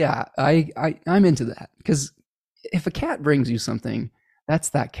 See, yeah, I'm into that because if a cat brings you something, that's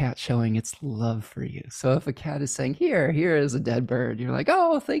that cat showing its love for you. So if a cat is saying, here is a dead bird, you're like,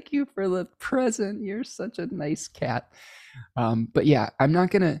 oh, thank you for the present. You're such a nice cat. But yeah, I'm not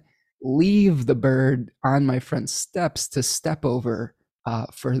going to leave the bird on my front steps to step over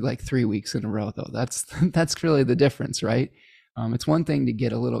for like 3 weeks in a row, though. That's really the difference, right? It's one thing to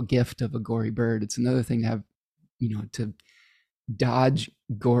get a little gift of a gory bird. It's another thing to have, to dodge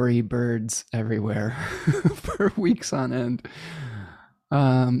gory birds everywhere for weeks on end.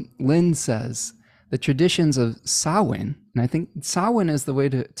 Lynn says the traditions of Samhain, and I think Samhain is the way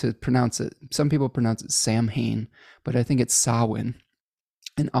to pronounce it. Some people pronounce it Samhain, but I think it's Samhain,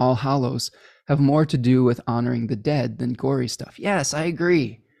 and All Hallows have more to do with honoring the dead than gory stuff. Yes, I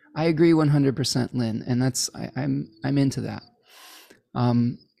agree. I agree 100%, Lynn, and I'm into that.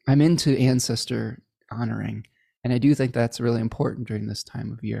 I'm into ancestor honoring, and I do think that's really important during this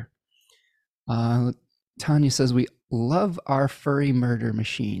time of year. Tanya says, we love our furry murder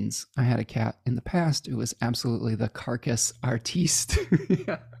machines. I had a cat in the past who was absolutely the carcass artiste.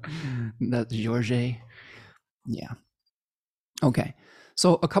 Yeah. That's Georges. Yeah. Okay.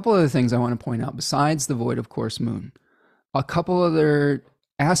 So a couple other things I want to point out besides the Void of Course Moon. A couple other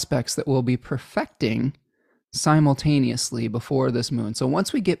aspects that we'll be perfecting simultaneously before this moon. So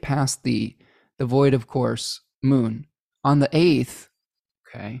once we get past the Void of Course Moon, on the 8th,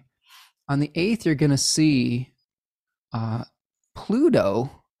 okay, on the 8th, you're going to see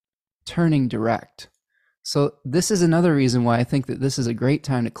Pluto turning direct. So this is another reason why I think that this is a great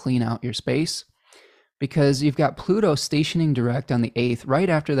time to clean out your space, because you've got Pluto stationing direct on the 8th, right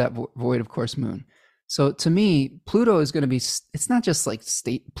after that Void of Course Moon. So to me, Pluto is going to be, it's not just like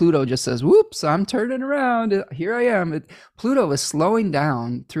Pluto just says, whoops, I'm turning around. Here I am. Pluto is slowing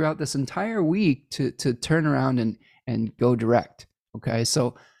down throughout this entire week to turn around and go direct. Okay.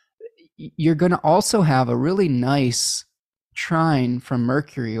 So you're going to also have a really nice trine from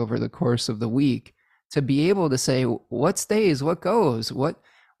Mercury over the course of the week to be able to say what stays, what goes, what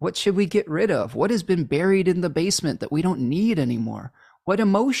should we get rid of? What has been buried in the basement that we don't need anymore? What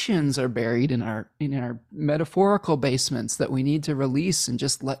emotions are buried in our metaphorical basements that we need to release and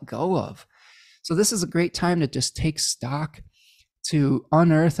just let go of? So this is a great time to just take stock, to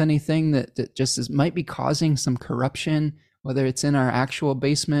unearth anything that just might be causing some corruption, whether it's in our actual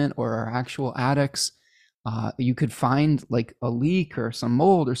basement or our actual attics. You could find like a leak or some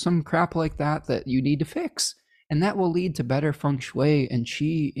mold or some crap like that you need to fix. And that will lead to better feng shui and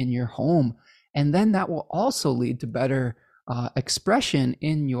qi in your home. And then that will also lead to better expression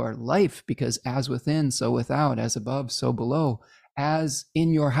in your life, because as within, so without, as above, so below, as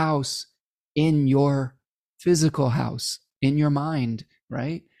in your house, in your physical house, in your mind,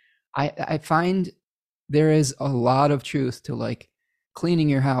 right? I find there is a lot of truth to like cleaning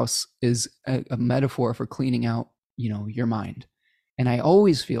your house is a metaphor for cleaning out, your mind. And I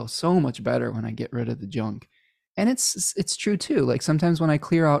always feel so much better when I get rid of the junk. And it's true too. Like sometimes when I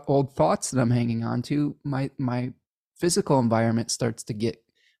clear out old thoughts that I'm hanging on to, my physical environment starts to get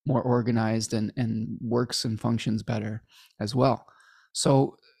more organized and works and functions better as well.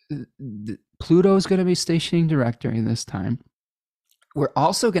 So Pluto is going to be stationing direct during this time. We're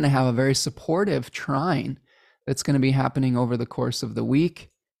also going to have a very supportive trine that's going to be happening over the course of the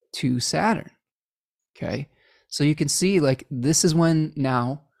week to Saturn. Okay. So you can see like this is when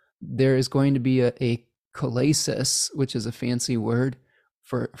now there is going to be a kalesis, which is a fancy word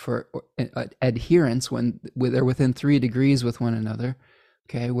for adherence when they're within 3 degrees with one another.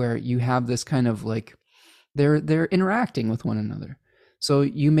 Okay, where you have this kind of like they're interacting with one another. So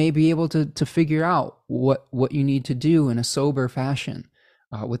you may be able to figure out what you need to do in a sober fashion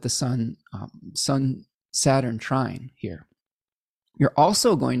with the Sun Saturn trine here. You're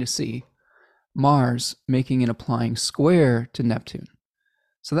also going to see Mars making an applying square to Neptune.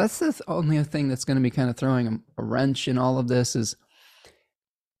 So that's the only thing that's going to be kind of throwing a wrench in all of this is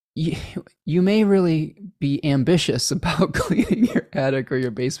you may really be ambitious about cleaning your attic or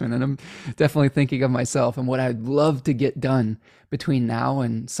your basement. And I'm definitely thinking of myself and what I'd love to get done between now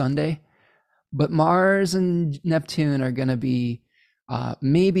and Sunday. But Mars and Neptune are going to be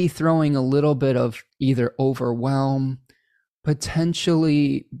maybe throwing a little bit of either overwhelm,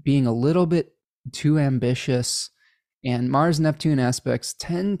 potentially being a little bit too ambitious. And Mars-Neptune aspects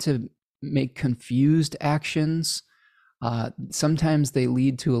tend to make confused actions. Sometimes they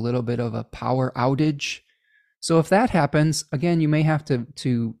lead to a little bit of a power outage. So if that happens, again, you may have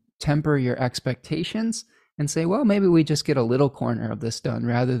to temper your expectations and say, well, maybe we just get a little corner of this done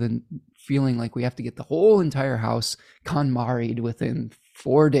rather than feeling like we have to get the whole entire house KonMari'd within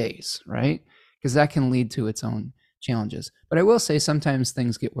 4 days, right? Because that can lead to its own challenges. But I will say sometimes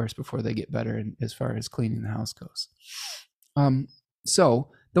things get worse before they get better as far as cleaning the house goes. So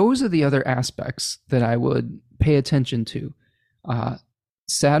those are the other aspects that I would pay attention to.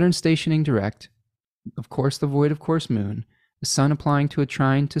 Saturn stationing direct, of course, the void of course moon, the sun applying to a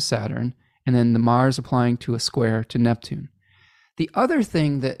trine to Saturn, and then the Mars applying to a square to Neptune. The other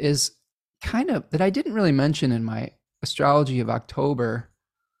thing that is that I didn't really mention in my astrology of October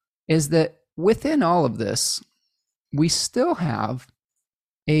is that within all of this, we still have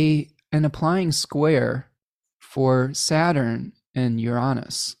an applying square for Saturn and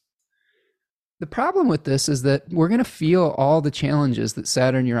Uranus. The problem with this is that we're going to feel all the challenges that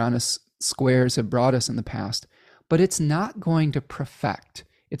Saturn-Uranus squares have brought us in the past, but it's not going to perfect.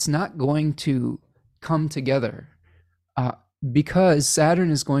 It's not going to come together because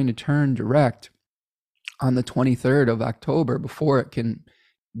Saturn is going to turn direct on the 23rd of October before it can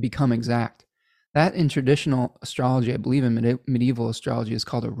become exact. That in traditional astrology, I believe in medieval astrology, is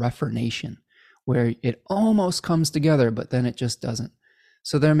called a reformation, where it almost comes together, but then it just doesn't.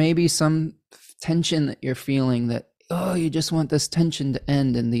 So there may be some tension that you're feeling that, oh, you just want this tension to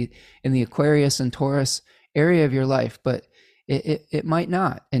end in the Aquarius and Taurus area of your life, but it might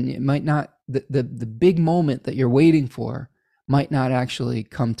not. And it might not, the big moment that you're waiting for might not actually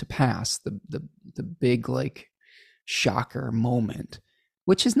come to pass, the big like shocker moment,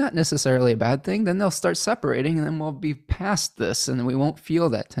 which is not necessarily a bad thing. Then they'll start separating and then we'll be past this and we won't feel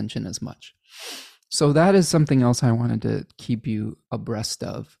that tension as much. So that is something else I wanted to keep you abreast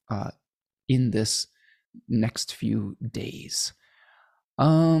of in this next few days.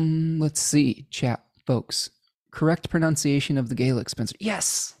 Let's see, chat folks. Correct pronunciation of the Gaelic, Spencer.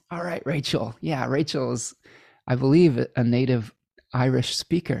 Yes. All right, Rachel. Yeah, Rachel is, I believe, a native Irish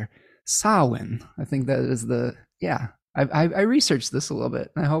speaker. Samhain. I think that is I researched this a little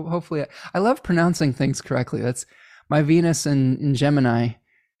bit. I hopefully I love pronouncing things correctly. That's my Venus in Gemini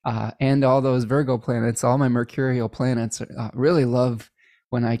and all those Virgo planets, all my mercurial planets. Really love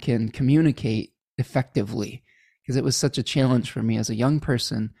when I can communicate effectively, because it was such a challenge for me as a young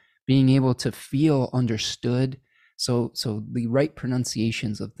person, being able to feel understood. So the right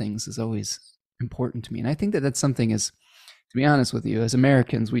pronunciations of things is always important to me. And I think that that's something to be honest with you, as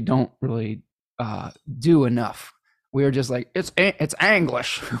Americans, we don't really do enough. We're just like, it's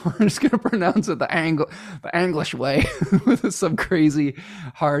English. We're just going to pronounce it the English way with some crazy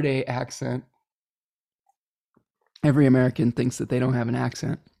hard A accent. Every American thinks that they don't have an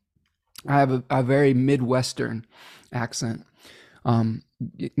accent. I have a very Midwestern accent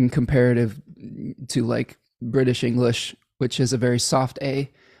in comparative to like British English, which is a very soft A.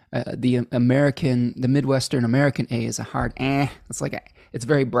 The Midwestern American A is a hard eh. It's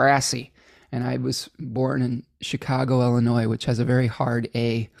very brassy. And I was born in Chicago, Illinois, which has a very hard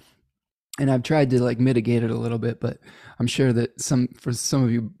A. And I've tried to like mitigate it a little bit, but I'm sure that for some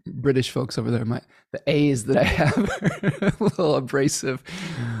of you British folks over there, the A's that I have are a little abrasive.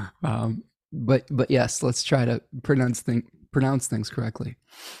 But yes, let's try to pronounce things correctly.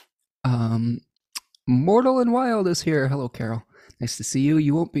 Mortal and Wild is here. Hello, Carol. Nice to see you.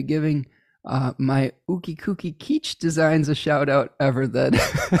 You won't be giving my Ookie Kookie Keech designs a shout out ever then.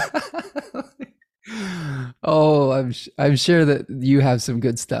 Oh, I'm sure that you have some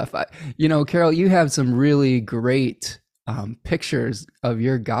good stuff. Carol, you have some really great pictures of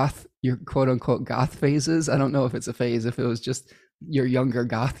your quote unquote goth phases. I don't know if it's a phase, if it was just your younger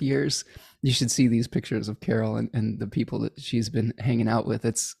goth years, you should see these pictures of Carol and the people that she's been hanging out with.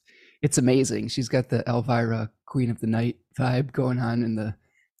 It's amazing. She's got the Elvira Queen of the Night vibe going on in the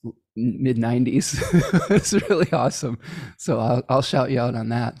mid 90s. It's really awesome. So I'll shout you out on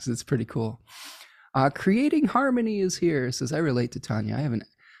that because it's pretty cool. Creating Harmony is here. It says, I relate to Tanya. I have an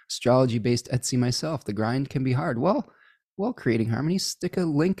astrology based Etsy myself. The grind can be hard. Well, Creating Harmony, stick a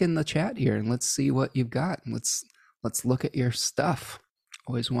link in the chat here and let's see what you've got. And let's look at your stuff.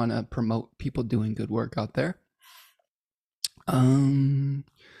 Always want to promote people doing good work out there.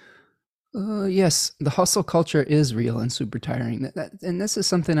 Yes, the hustle culture is real and super tiring. And this is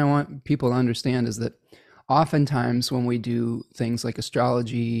something I want people to understand, is that oftentimes when we do things like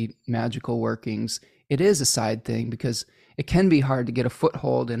astrology, magical workings, it is a side thing because it can be hard to get a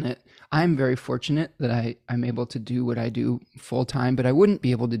foothold in it. I'm very fortunate that I'm able to do what I do full time, but I wouldn't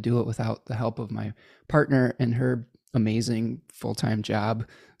be able to do it without the help of my partner and her amazing full-time job.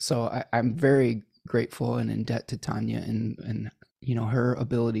 So I'm very grateful and in debt to Tanya and her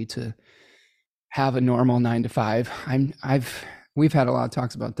ability to have a normal 9 to 5. We've had a lot of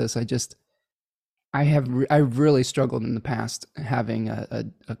talks about this. I've really struggled in the past having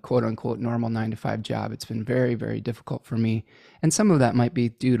a quote unquote normal 9 to 5 job. It's been very, very difficult for me. And some of that might be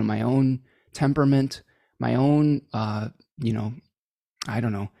due to my own temperament, my own, I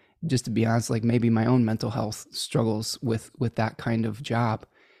don't know, just to be honest, like maybe my own mental health struggles with that kind of job.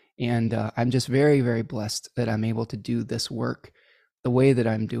 And I'm just very, very blessed that I'm able to do this work the way that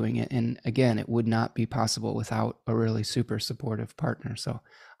I'm doing it. And again, it would not be possible without a really super supportive partner. So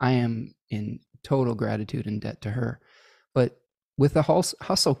I am in total gratitude and debt to her. But with the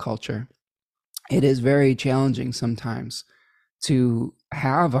hustle culture, it is very challenging sometimes to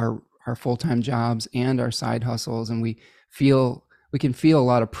have our full-time jobs and our side hustles. And we can feel a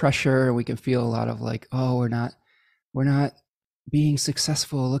lot of pressure, and we can feel a lot of like, oh, we're not being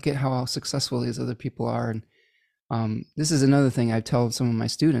successful. Look at how successful these other people are. And this is another thing I tell some of my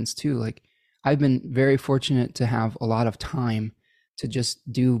students too. Like, I've been very fortunate to have a lot of time to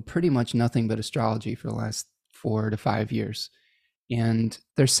just do pretty much nothing but astrology for the last 4 to 5 years. And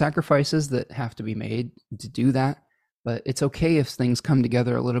there's sacrifices that have to be made to do that. But it's okay if things come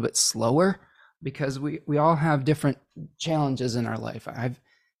together a little bit slower, because we all have different challenges in our life. I've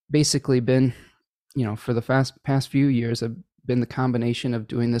basically been, for the past few years, I've been the combination of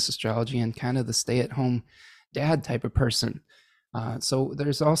doing this astrology and kind of the stay-at-home dad type of person. So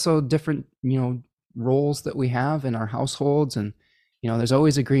there's also different, roles that we have in our households, and there's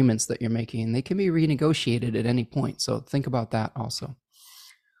always agreements that you're making, and they can be renegotiated at any point. So think about that also.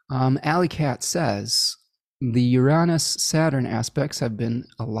 Alley Cat says, the Uranus-Saturn aspects have been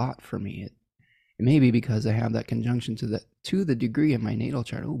a lot for me. It may be because I have that conjunction to the degree in my natal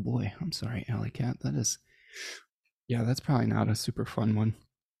chart. Oh boy, I'm sorry, Alley Cat. That's probably not a super fun one.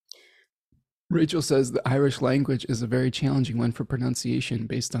 Rachel says the Irish language is a very challenging one for pronunciation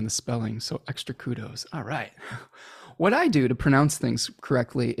based on the spelling, so extra kudos. All right. What I do to pronounce things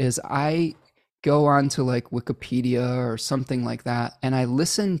correctly is I go on to like Wikipedia or something like that, and I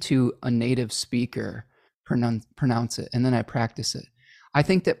listen to a native speaker pronounce it, and then I practice it. I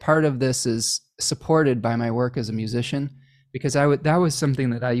think that part of this is supported by my work as a musician, because that was something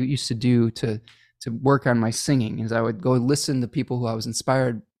that I used to do to work on my singing, is I would go listen to people who I was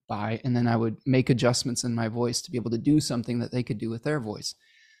inspired by, and then I would make adjustments in my voice to be able to do something that they could do with their voice.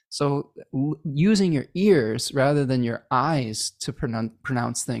 So using your ears rather than your eyes to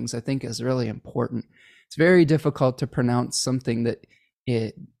pronounce things, I think, is really important. It's very difficult to pronounce something that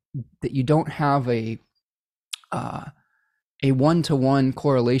you don't have a one-to-one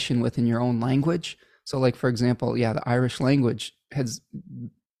correlation with in your own language. So like, for example, the Irish language has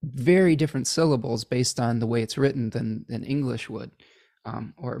very different syllables based on the way it's written than English would.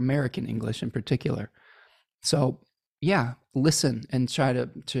 Or American English in particular. So listen and try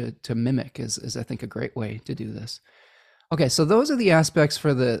to mimic is I think a great way to do this. Okay, so those are the aspects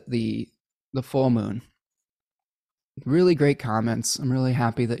for the full moon. Really great comments. I'm really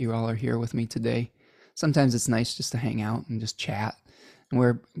happy that you all are here with me today. Sometimes it's nice just to hang out and just chat. And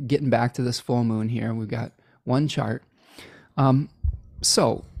we're getting back to this full moon here. We've got one chart.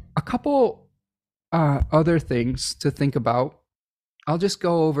 So a couple other things to think about. I'll just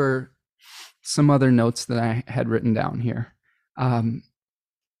go over some other notes that I had written down here.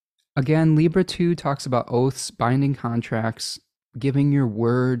 Again, Libra 2 talks about oaths, binding contracts, giving your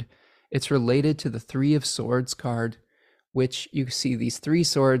word. It's related to the 3 of Swords card, which you see these 3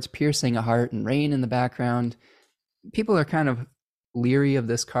 swords piercing a heart and rain in the background. People are kind of leery of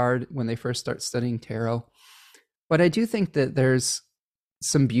this card when they first start studying tarot. But I do think that there's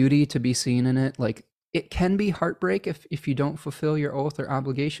some beauty to be seen in it. Like, it can be heartbreak if you don't fulfill your oath or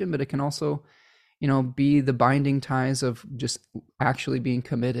obligation, but it can also, be the binding ties of just actually being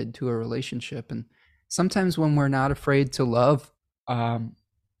committed to a relationship. And sometimes when we're not afraid to love,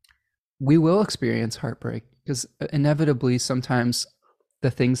 we will experience heartbreak, because inevitably sometimes the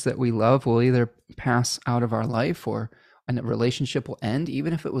things that we love will either pass out of our life, or a relationship will end.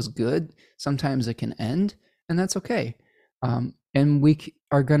 Even if it was good, sometimes it can end, and that's okay. And we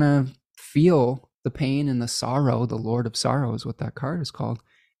are going to feel the pain and the sorrow. The Lord of Sorrow is what that card is called,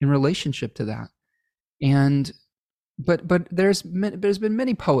 in relationship to that. And but there's been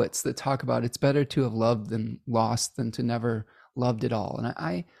many poets that talk about it's better to have loved than lost than to never loved at all.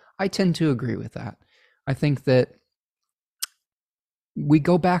 And I tend to agree with that. I think that we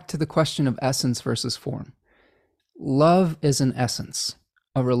go back to the question of essence versus form. Love is an essence.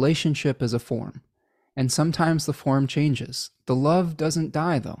 A relationship is a form. And sometimes the form changes. The love doesn't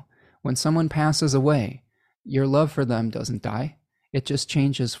die, though. When someone passes away, your love for them doesn't die. It just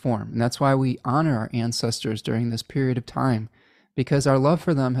changes form. And that's why we honor our ancestors during this period of time, because our love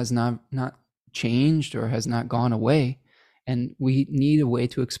for them has not changed or has not gone away. And we need a way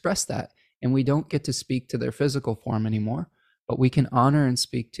to express that. And we don't get to speak to their physical form anymore, but we can honor and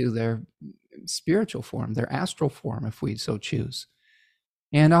speak to their spiritual form, their astral form, if we so choose.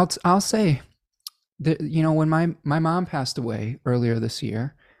 And I'll say that, when my mom passed away earlier this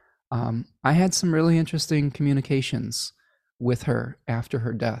year, I had some really interesting communications with her after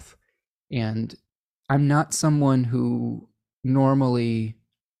her death. And I'm not someone who normally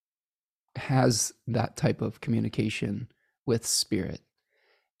has that type of communication with spirit.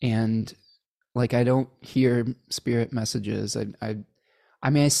 And like, I don't hear spirit messages. I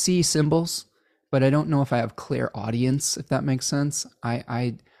mean, I see symbols, but I don't know if I have clairaudience, if that makes sense.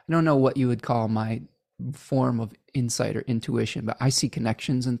 I don't know what you would call my form of insight or intuition, but I see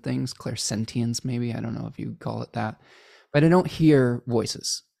connections and things, clairsentience maybe. I don't know if you would call it that, but I don't hear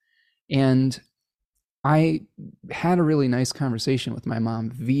voices. And I had a really nice conversation with my mom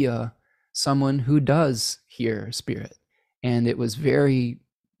via someone who does hear spirit. And it was very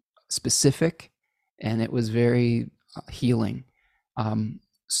specific, and it was very healing.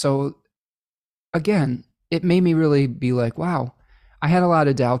 So again, it made me really be like, wow, I had a lot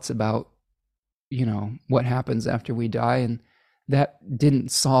of doubts about, what happens after we die. And that didn't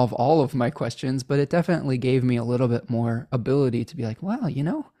solve all of my questions, but it definitely gave me a little bit more ability to be like, well,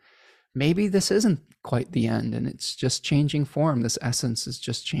 maybe this isn't quite the end, and it's just changing form. This essence is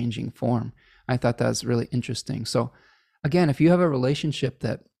just changing form. I thought that was really interesting. So again, if you have a relationship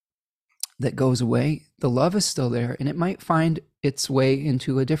that goes away, the love is still there, and it might find its way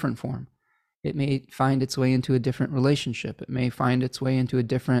into a different form. It may find its way into a different relationship. It may find its way into a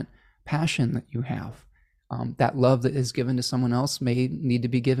different passion that you have. That love that is given to someone else may need to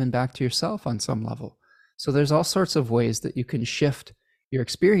be given back to yourself on some level. So there's all sorts of ways that you can shift your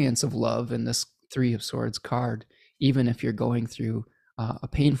experience of love in this Three of Swords card, even if you're going through a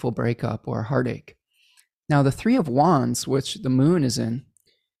painful breakup or a heartache. Now, the Three of Wands, which the moon is in,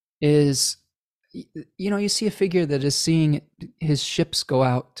 is, you see a figure that is seeing his ships go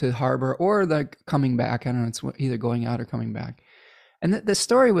out to harbor, or they're coming back. I don't know, it's either going out or coming back. And the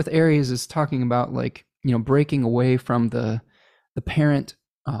story with Aries is talking about, like, breaking away from the parent,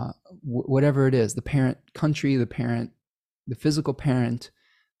 whatever it is, the parent country, the physical parent,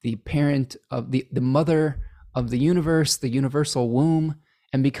 the parent of the mother of the universe, the universal womb,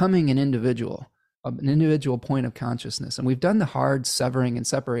 and becoming an individual point of consciousness. And we've done the hard severing and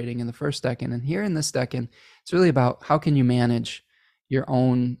separating in the first decan. And here in this decan, it's really about how can you manage your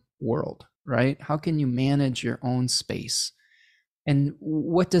own world, right? How can you manage your own space? And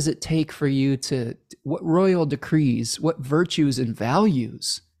what does it take for you what royal decrees, what virtues and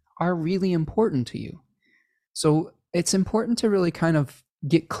values are really important to you? So it's important to really kind of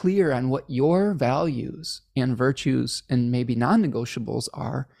get clear on what your values and virtues and maybe non-negotiables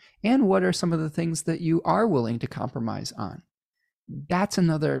are, and what are some of the things that you are willing to compromise on. That's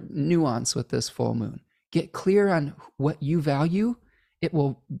another nuance with this full moon. Get clear on what you value. It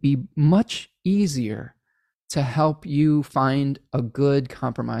will be much easier to help you find a good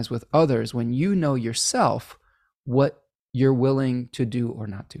compromise with others when you know yourself what you're willing to do or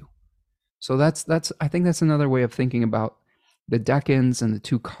not do. So I think that's another way of thinking about the decans and the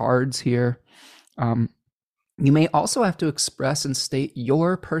two cards here. You may also have to express and state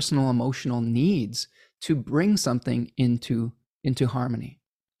your personal emotional needs to bring something into harmony.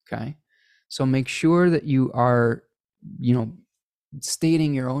 Okay. So make sure that you are,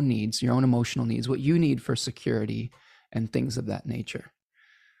 stating your own needs, your own emotional needs, what you need for security and things of that nature.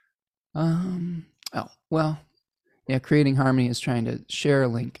 Creating Harmony is trying to share a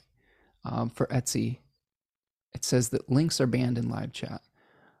link. for Etsy. It says that links are banned in live chat.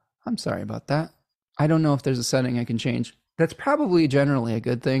 I'm sorry about that. I don't know if there's a setting I can change. That's probably generally a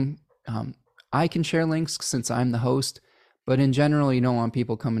good thing. I can share links since I'm the host, but in general, you don't want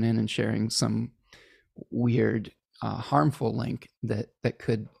people coming in and sharing some weird, harmful link that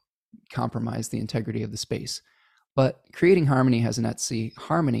could compromise the integrity of the space. But Creating Harmony has an Etsy,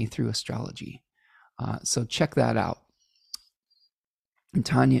 Harmony Through Astrology. So check that out. And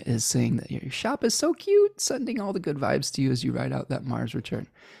Tanya is saying that your shop is so cute, sending all the good vibes to you as you ride out that Mars return.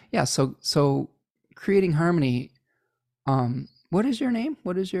 Yeah, so Creating Harmony, what is your name?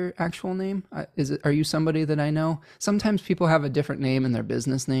 What is your actual name? Are you somebody that I know? Sometimes people have a different name in their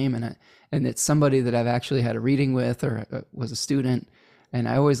business name, and it's somebody that I've actually had a reading with or was a student, and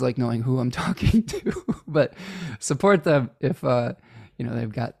I always like knowing who I'm talking to. But support them if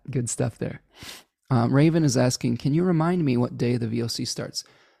they've got good stuff there. Raven is asking, can you remind me what day the VOC starts?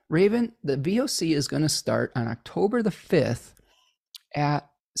 Raven, the VOC is going to start on October the 5th at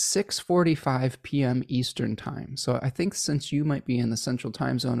 6:45 p.m. Eastern time. So I think since you might be in the Central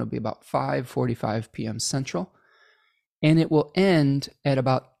Time Zone, it'll be about 5:45 p.m. Central. And it will end at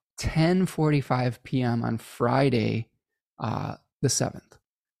about 10:45 p.m. on Friday, the 7th.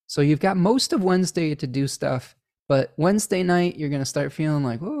 So you've got most of Wednesday to do stuff. But Wednesday night, you're going to start feeling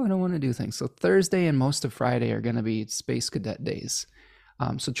like, oh, I don't want to do things. So Thursday and most of Friday are going to be Space Cadet days.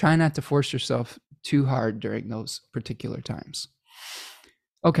 So try not to force yourself too hard during those particular times.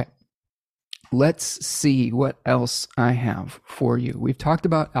 Okay, let's see what else I have for you. We've talked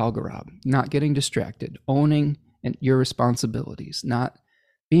about Algorab, not getting distracted, owning your responsibilities, not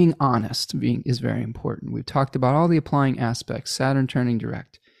being honest is very important. We've talked about all the applying aspects, Saturn turning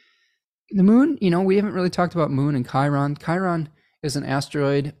direct. The moon, we haven't really talked about Moon and Chiron. Chiron is an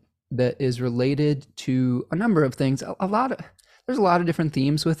asteroid that is related to a number of things. There's a lot of different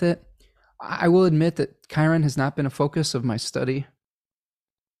themes with it. I will admit that Chiron has not been a focus of my study.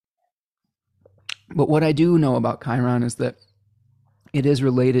 But what I do know about Chiron is that it is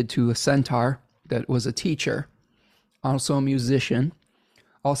related to a centaur that was a teacher, also a musician,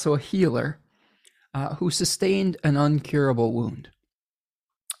 also a healer, who sustained an uncurable wound.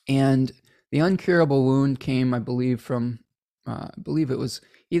 And the uncurable wound came, I believe, it was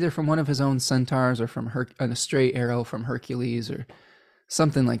either from one of his own centaurs or from a stray arrow from Hercules or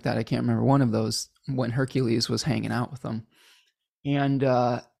something like that. I can't remember. One of those when Hercules was hanging out with him. And,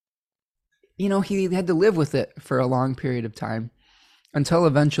 he had to live with it for a long period of time until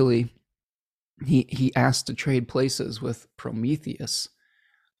eventually he asked to trade places with Prometheus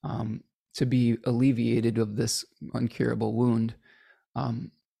to be alleviated of this uncurable wound.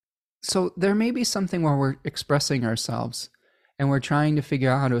 So there may be something where we're expressing ourselves and we're trying to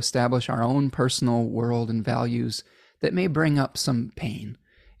figure out how to establish our own personal world and values that may bring up some pain.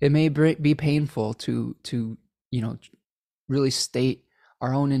 It may be painful to really state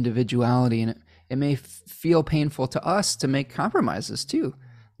our own individuality, and it may feel painful to us to make compromises too.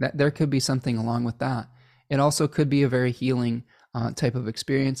 That there could be something along with that. It also could be a very healing type of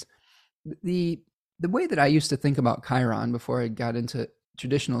experience. The way that I used to think about Chiron before I got into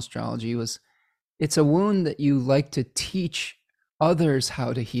traditional astrology was it's a wound that you like to teach others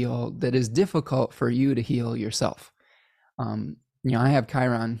how to heal that is difficult for you to heal yourself. I have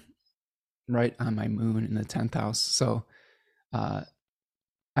Chiron right on my moon in the 10th house. So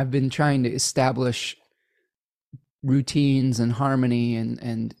I've been trying to establish routines and harmony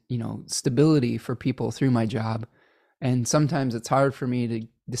and stability for people through my job. And sometimes it's hard for me to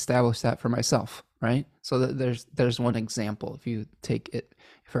establish that for myself, right? So there's one example if you take it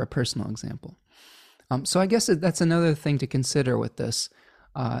for a personal example. So I guess that's another thing to consider with this,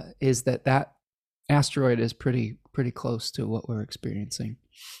 is that asteroid is pretty close to what we're experiencing.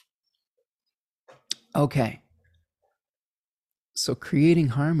 Okay. So Creating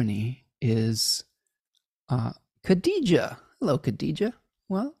Harmony is Khadija. Hello, Khadija.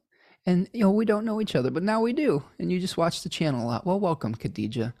 Well, and we don't know each other, but now we do. And you just watch the channel a lot. Well, welcome,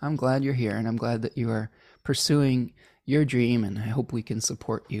 Khadija. I'm glad you're here, and I'm glad that you are pursuing your dream, and I hope we can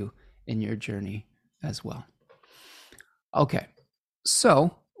support you in your journey as well. Okay,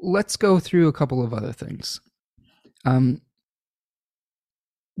 so let's go through a couple of other things. One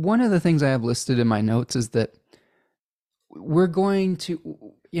of the things I have listed in my notes is that we're going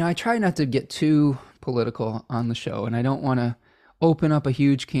to, I try not to get too political on the show, and I don't want to open up a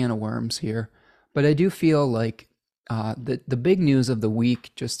huge can of worms here, but I do feel like the big news of the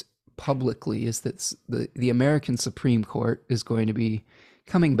week just publicly is that the American Supreme Court is going to be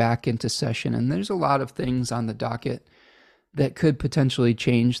coming back into session, and there's a lot of things on the docket that could potentially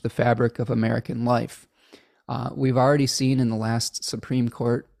change the fabric of American life. We've already seen in the last Supreme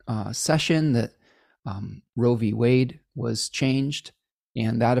Court session that Roe v. Wade was changed,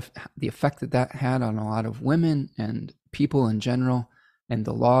 and the effect that had on a lot of women and people in general, and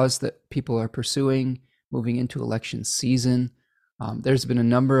the laws that people are pursuing moving into election season. There's been a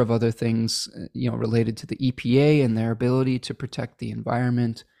number of other things, related to the EPA and their ability to protect the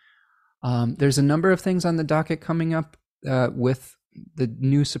environment. There's a number of things on the docket coming up with the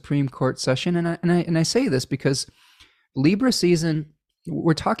new Supreme Court session, and I say this because Libra season,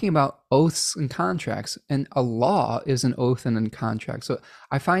 we're talking about oaths and contracts, and a law is an oath and a contract. So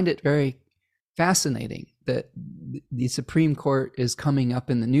I find it very fascinating that the Supreme Court is coming up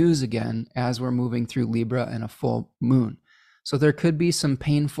in the news again as we're moving through Libra and a full moon. So there could be some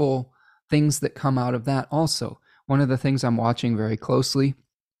painful things that come out of that also. One of the things I'm watching very closely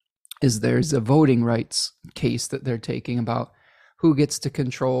is there's a voting rights case that they're taking about who gets to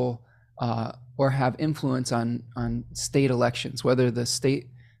control or have influence on state elections, whether the state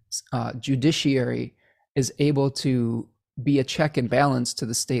judiciary is able to be a check and balance to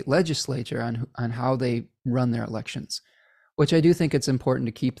the state legislature on how they run their elections, which I do think it's important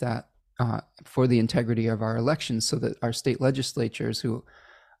to keep that for the integrity of our elections, so that our state legislatures, who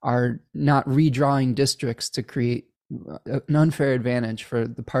are not redrawing districts to create an unfair advantage for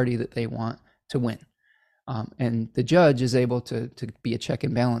the party that they want to win. And the judge is able to be a check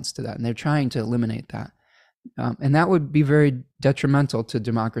and balance to that. And they're trying to eliminate that. And that would be very detrimental to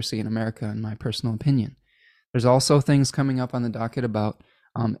democracy in America, in my personal opinion. There's also things coming up on the docket about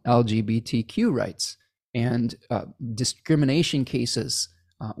LGBTQ rights and discrimination cases,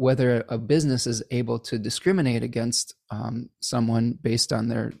 whether a business is able to discriminate against someone based on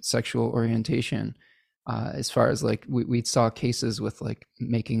their sexual orientation. As far as like we saw cases with like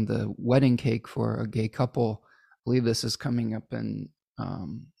making the wedding cake for a gay couple. I believe this is coming up in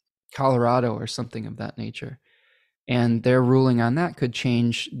Colorado or something of that nature. And their ruling on that could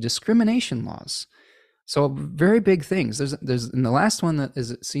change discrimination laws. So very big things. There's and the last one that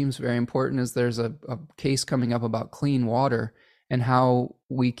it seems very important is there's a case coming up about clean water and how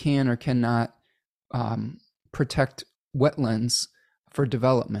we can or cannot protect wetlands for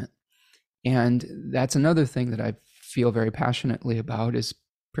development. And that's another thing that I feel very passionately about, is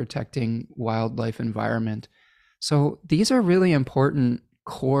protecting wildlife environment. So these are really important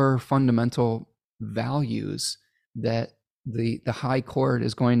core fundamental values that the high court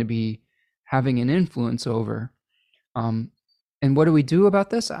is going to be having an influence over. And what do we do about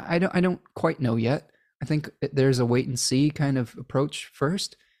this? I don't quite know yet. I think there's a wait and see kind of approach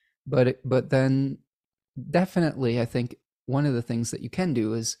first, but then definitely I think one of the things that you can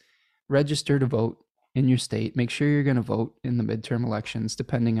do is register to vote in your state. Make sure you're going to vote in the midterm elections,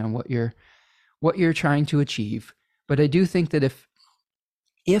 depending on what you're trying to achieve. But I do think that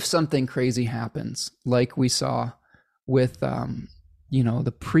if something crazy happens, like we saw with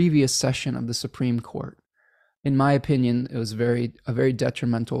the previous session of the Supreme Court, in my opinion, it was a very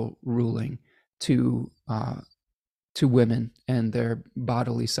detrimental ruling to women and their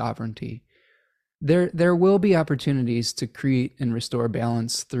bodily sovereignty. There will be opportunities to create and restore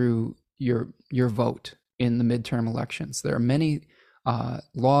balance through your vote in the midterm elections. There are many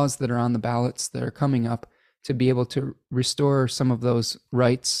laws that are on the ballots that are coming up to be able to restore some of those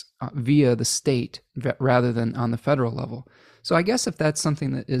rights via the state rather than on the federal level. So I guess if that's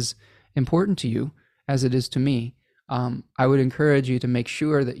something that is important to you, as it is to me, I would encourage you to make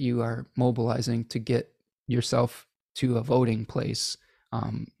sure that you are mobilizing to get yourself to a voting place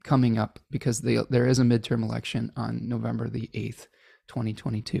coming up, because there is a midterm election on November the 8th,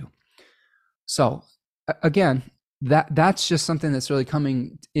 2022. So again, that's just something that's really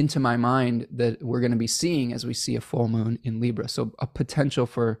coming into my mind that we're going to be seeing as we see a full moon in Libra. So a potential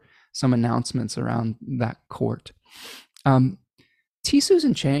for some announcements around that court. T.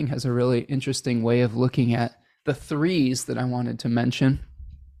 Susan Chang has a really interesting way of looking at the threes that I wanted to mention.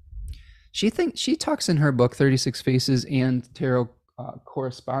 She talks in her book, 36 Faces and Tarot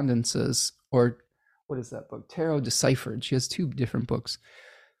Correspondences, or what is that book? Tarot Deciphered. She has two different books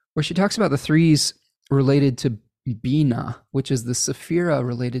where she talks about the threes related to Bina, which is the Sephira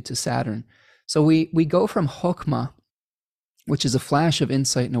related to Saturn. So we go from Chokmah, which is a flash of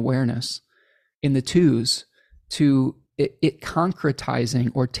insight and awareness in the twos, to it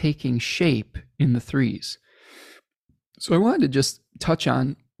concretizing or taking shape in the threes. So I wanted to just touch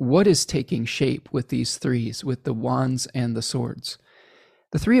on what is taking shape with these threes, with the wands and the swords.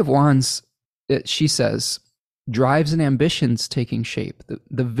 The Three of Wands, she says, drives and ambitions taking shape,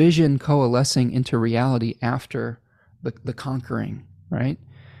 the vision coalescing into reality after the conquering, right?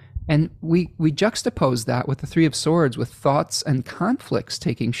 And we juxtapose that with the Three of Swords, with thoughts and conflicts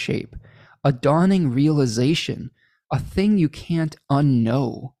taking shape, a dawning realization, a thing you can't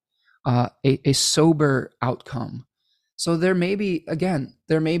unknow a sober outcome. So there may be, again,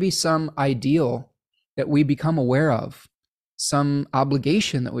 there may be some ideal that we become aware of, some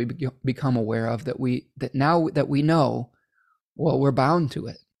obligation that we become aware of, that now that we know, well, we're bound to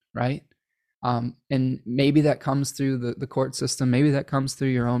it, right? And maybe that comes through the court system. Maybe that comes through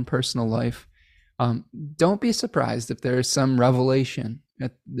your own personal life. Don't be surprised if there is some revelation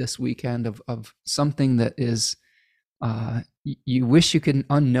at this weekend of something that is, you wish you could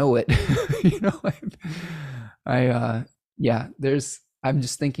unknow it. You know, I'm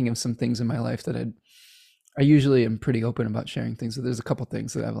just thinking of some things in my life that I usually am pretty open about sharing things. So there's a couple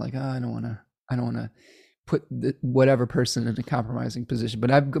things that I'm like, I don't want to put whatever person in a compromising position.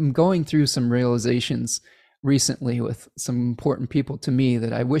 But I'm going through some realizations recently with some important people to me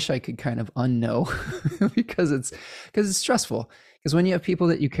that I wish I could kind of unknow because it's stressful. Because when you have people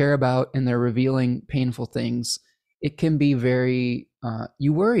that you care about and they're revealing painful things, it can be very,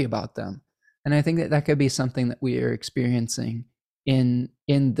 you worry about them. And I think that could be something that we are experiencing in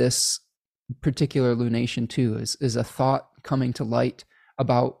this particular lunation too, is a thought coming to light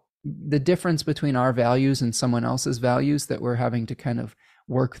about the difference between our values and someone else's values that we're having to kind of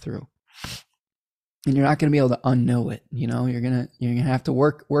work through. And you're not going to be able to unknow it. You know, you're going to have to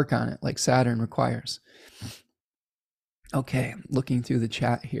work on it like Saturn requires. Okay, looking through the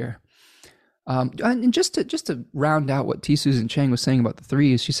chat here. And just to round out what T. Susan Chang was saying about the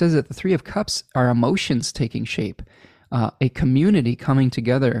threes, she says that the Three of Cups are emotions taking shape, a community coming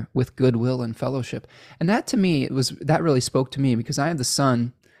together with goodwill and fellowship. And that to me, that really spoke to me because I have the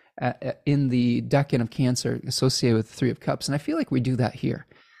sun in the decan of Cancer associated with the Three of Cups. And I feel like we do that here.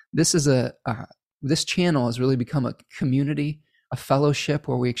 This is this channel has really become a community, a fellowship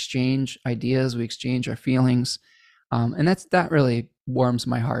where we exchange ideas, we exchange our feelings. And that really warms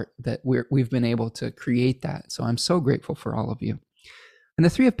my heart that we've been able to create that. So I'm so grateful for all of you. And the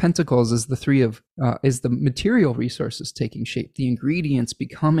Three of Pentacles is is the material resources taking shape, the ingredients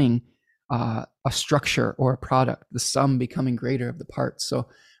becoming a structure or a product, the sum becoming greater of the parts. So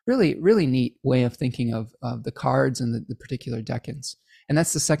really, really neat way of thinking of the cards and the particular decans. And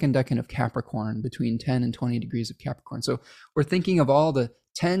that's the second decan of Capricorn, between 10 and 20 degrees of Capricorn. So we're thinking of all the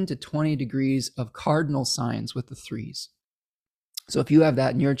 10 to 20 degrees of cardinal signs with the threes. So if you have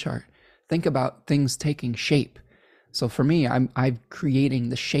that in your chart, think about things taking shape. So for me, I'm creating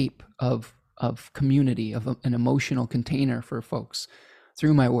the shape of community, of an emotional container for folks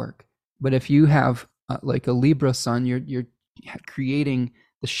through my work. But if you have like a Libra sun, you're creating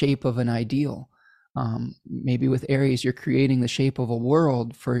the shape of an ideal. Maybe with Aries, you're creating the shape of a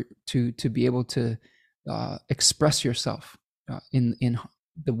world to be able to express yourself in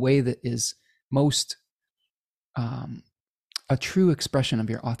the way that is most a true expression of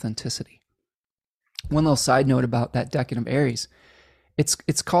your authenticity. One little side note about that decan of Aries,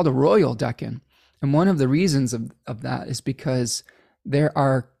 it's called a royal decan. And one of the reasons of that is because there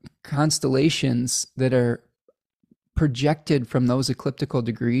are constellations that are projected from those ecliptical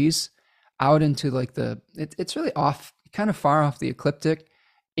degrees out into like it's really off, kind of far off the ecliptic,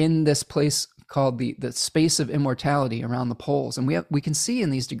 in this place called the space of immortality around the poles. And we can see in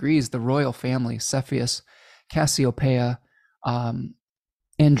these degrees the royal family, Cepheus, Cassiopeia,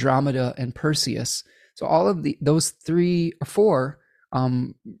 Andromeda, and Perseus. So all of those 3 or 4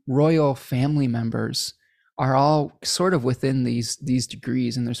 royal family members are all sort of within these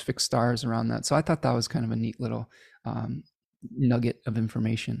degrees, and there's fixed stars around that. So I thought that was kind of a neat little nugget of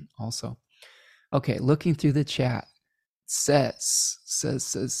information also. Okay, looking through the chat, says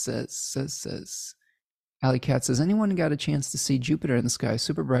Alley Cat says, anyone got a chance to see Jupiter in the sky?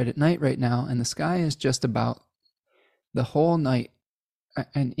 Super bright at night right now, and the sky is just about the whole night,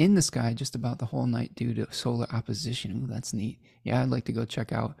 and in the sky just about the whole night due to solar opposition. Ooh, that's neat. Yeah, I'd like to go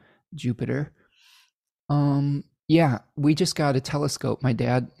check out Jupiter. Yeah, we just got a telescope. My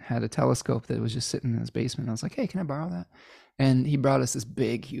dad had a telescope that was just sitting in his basement. I was like, hey, can I borrow that? And he brought us this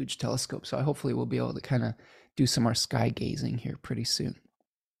big, huge telescope. So hopefully we'll be able to kind of do some more sky gazing here pretty soon.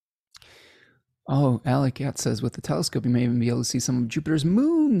 Oh, Alec Cat says, with the telescope, you may even be able to see some of Jupiter's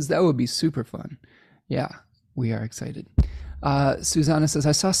moons. That would be super fun. Yeah, we are excited. Susanna says,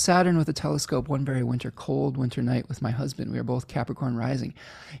 I saw Saturn with a telescope one very cold winter night with my husband. We were both Capricorn rising.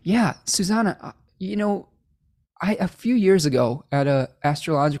 Yeah, Susanna, you know, a few years ago at a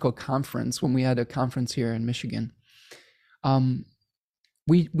astrological conference, when we had a conference here in Michigan,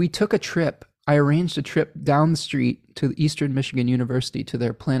 we took a trip. I arranged a trip down the street to Eastern Michigan University to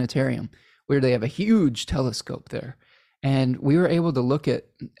their planetarium, where they have a huge telescope there. And we were able to look at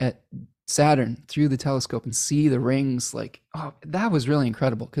Saturn through the telescope and see the rings. Like, oh, that was really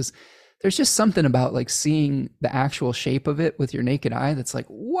incredible, because there's just something about like seeing the actual shape of it with your naked eye that's like,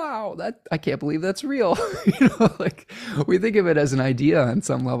 wow, that I can't believe that's real. Like we think of it as an idea on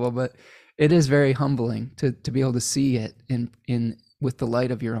some level, but it is very humbling to be able to see it in with the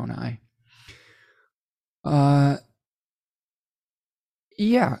light of your own eye.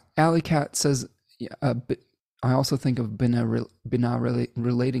 Yeah, Alley Cat says, yeah, I also think of Binah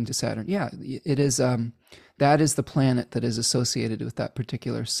relating to Saturn. Yeah, it is. That is the planet that is associated with that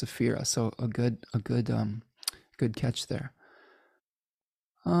particular Sephira. So good catch there.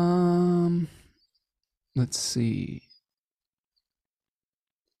 Um, let's see.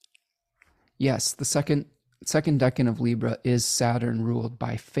 Yes, the second decan of Libra is Saturn ruled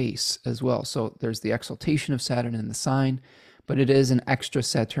by face as well. So there's the exaltation of Saturn in the sign, but it is an extra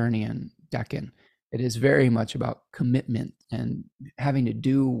Saturnian decan. It is very much about commitment and having to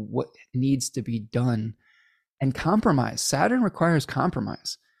do what needs to be done and compromise. Saturn requires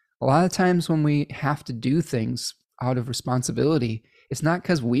compromise. A lot of times when we have to do things out of responsibility, it's not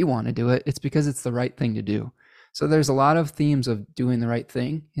because we want to do it, it's because it's the right thing to do. So there's a lot of themes of doing the right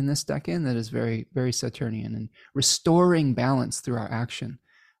thing in this decan that is very, very Saturnian and restoring balance through our action.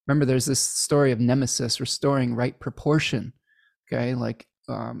 Remember, there's this story of Nemesis restoring right proportion, okay? Like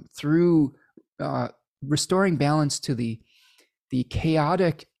through restoring balance to the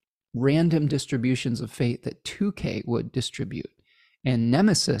chaotic random distributions of fate that 2K would distribute. And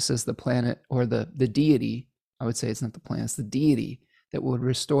Nemesis is the planet or the deity. I would say it's not the planet, it's the deity that would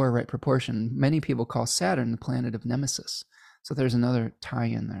restore right proportion. Many people call Saturn the planet of Nemesis. So there's another tie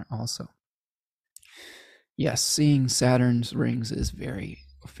in there also. Yes, seeing Saturn's rings is very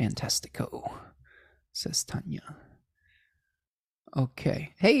fantastico, says Tanya.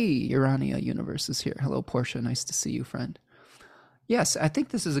 Okay. Hey, Urania Universe is here. Hello, Portia. Nice to see you, friend. Yes, I think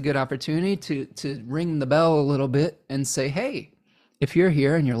this is a good opportunity to ring the bell a little bit and say, hey, if you're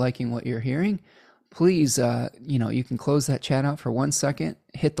here and you're liking what you're hearing, please, you can close that chat out for 1 second,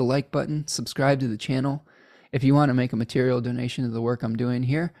 hit the like button, subscribe to the channel. If you want to make a material donation to the work I'm doing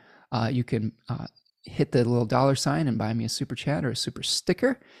here, you can hit the little $sign and buy me a super chat or a super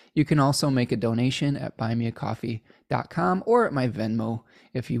sticker. You can also make a donation at buymeacoffee.com or at my Venmo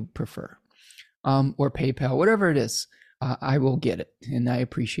if you prefer, or PayPal, whatever it is. I will get it, and I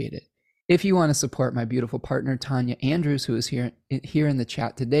appreciate it. If you want to support my beautiful partner, Tanya Andrews, who is here in the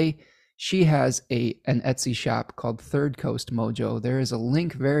chat today, she has an Etsy shop called Third Coast Mojo. There is a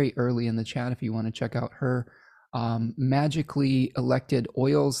link very early in the chat if you want to check out her magically elected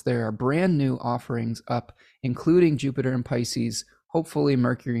oils. There are brand new offerings up, including Jupiter and Pisces. Hopefully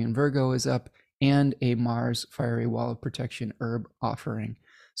Mercury and Virgo is up, and a Mars Fiery Wall of Protection herb offering.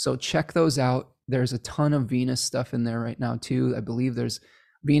 So check those out. There's a ton of Venus stuff in there right now too. I believe there's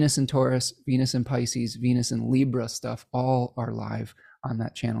Venus in Taurus, Venus in Pisces, Venus in Libra stuff. All are live on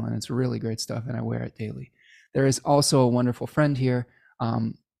that channel, and it's really great stuff, and I wear it daily. There is also a wonderful friend here,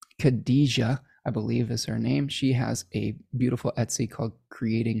 Khadija, I believe is her name. She has a beautiful Etsy called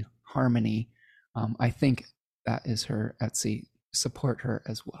Creating Harmony. I think that is her Etsy. Support her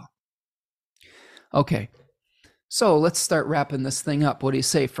as well. Okay, so let's start wrapping this thing up. What do you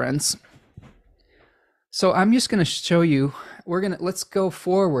say, friends? So I'm just going to show you, let's go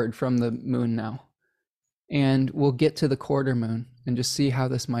forward from the moon now, and we'll get to the quarter moon and just see how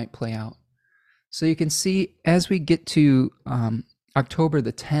this might play out. So you can see as we get to October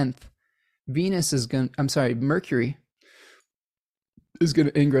the 10th, Mercury is going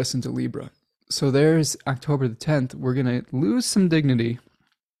to ingress into Libra. So there's October the 10th. We're going to lose some dignity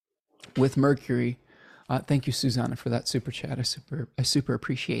with Mercury. Thank you, Susanna, for that super chat. I super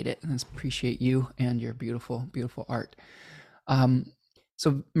appreciate it, and I appreciate you and your beautiful, beautiful art.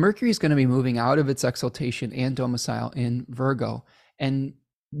 So Mercury is going to be moving out of its exaltation and domicile in Virgo and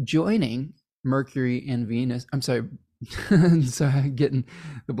joining Mercury and Venus. I'm sorry, getting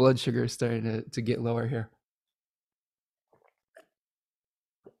the blood sugar starting to get lower here.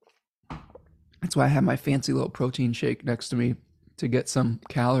 That's why I have my fancy little protein shake next to me to get some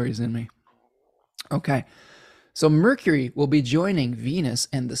calories in me. Okay, so Mercury will be joining Venus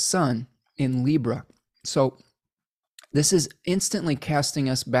and the Sun in Libra. So this is instantly casting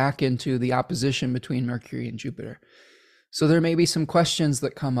us back into the opposition between Mercury and Jupiter. So there may be some questions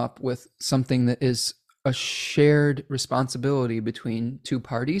that come up with something that is a shared responsibility between two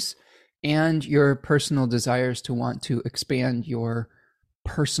parties and your personal desires to want to expand your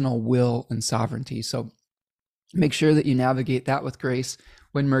personal will and sovereignty. So make sure that you navigate that with grace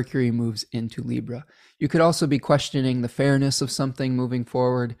when Mercury moves into Libra. You could also be questioning the fairness of something moving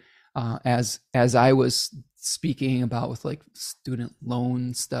forward, as I was speaking about with like student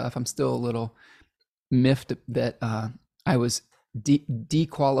loan stuff. I'm still a little miffed that I was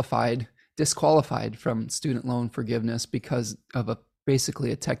disqualified from student loan forgiveness because of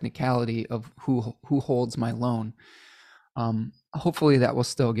basically a technicality of who holds my loan. Hopefully that will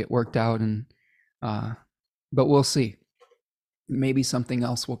still get worked out, and but we'll see. Maybe something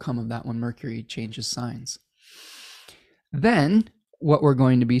else will come of that when Mercury changes signs. Then what we're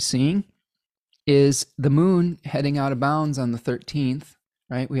going to be seeing is the moon heading out of bounds on the 13th,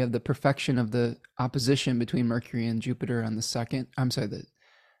 right? We have the perfection of the opposition between Mercury and Jupiter on the 2nd. I'm sorry,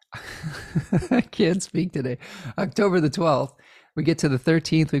 I can't speak today. October the 12th. We get to the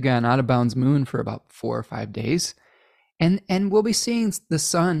 13th. We've got an out of bounds moon for about 4 or 5 days. And we'll be seeing the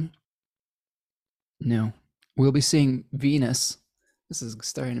sun. No, we'll be seeing Venus. This is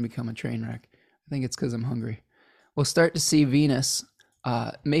starting to become a train wreck. I think it's because I'm hungry. We'll start to see Venus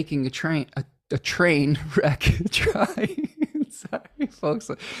making a train wreck. Sorry,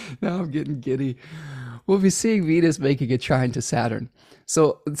 folks. Now I'm getting giddy. We'll be seeing Venus making a trine to Saturn.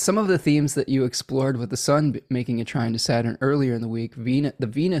 So some of the themes that you explored with the sun making a trine to Saturn earlier in the week, the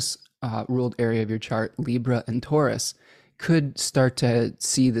Venus ruled area of your chart, Libra and Taurus, could start to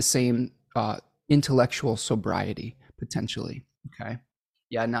see the same intellectual sobriety potentially. Okay.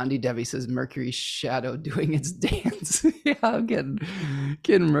 Yeah, Nandi Devi says Mercury's shadow doing its dance. Yeah, I'm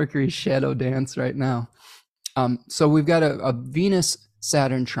getting Mercury's shadow dance right now. So we've got a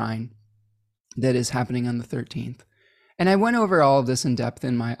Venus-Saturn trine that is happening on the 13th. And I went over all of this in depth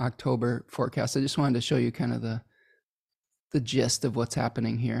in my October forecast. I just wanted to show you kind of the gist of what's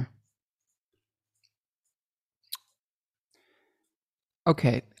happening here.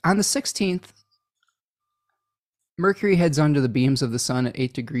 Okay, on the 16th, Mercury heads under the beams of the sun at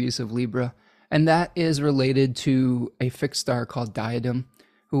 8 degrees of Libra, and that is related to a fixed star called Diadem,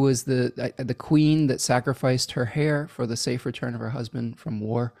 who was the queen that sacrificed her hair for the safe return of her husband from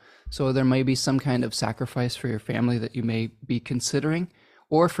war. So there may be some kind of sacrifice for your family that you may be considering,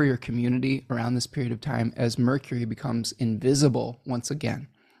 or for your community around this period of time as Mercury becomes invisible once again.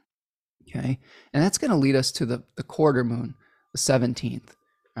 Okay, and that's going to lead us to the quarter moon, the 17th.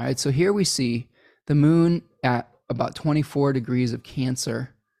 All right, so here we see the moon at about 24 degrees of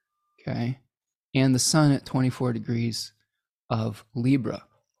Cancer, okay, and the sun at 24 degrees of Libra.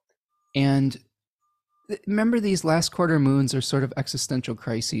 And remember, these last quarter moons are sort of existential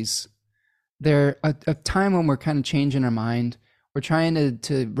crises. They're a time when we're kind of changing our mind. We're trying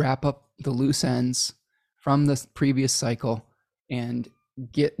to wrap up the loose ends from the previous cycle and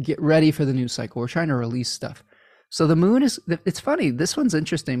get ready for the new cycle. We're trying to release stuff. So the moon it's funny, this one's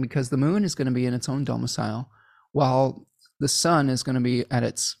interesting because the moon is going to be in its own domicile while the sun is going to be at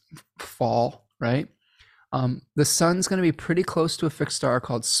its fall, right? The sun's going to be pretty close to a fixed star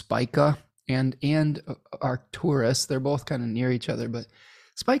called Spica and Arcturus. They're both kind of near each other, but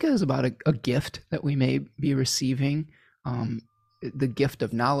Spica is about a gift that we may be receiving, the gift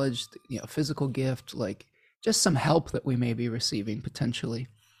of knowledge, physical gift, like just some help that we may be receiving potentially.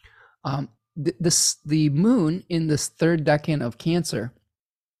 The moon in this third decan of Cancer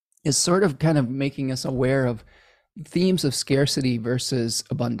is sort of kind of making us aware of themes of scarcity versus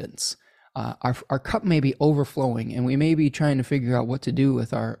abundance. Our cup may be overflowing and we may be trying to figure out what to do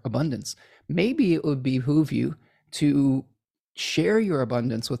with our abundance. Maybe it would behoove you to share your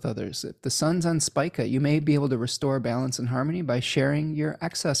abundance with others. If the sun's on Spica, you may be able to restore balance and harmony by sharing your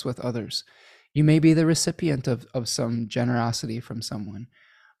excess with others. You may be the recipient of some generosity from someone.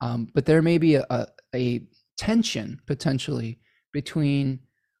 But there may be a tension potentially between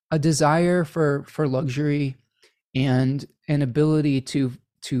a desire for luxury and an ability to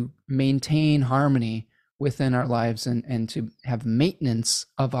maintain harmony within our lives and to have maintenance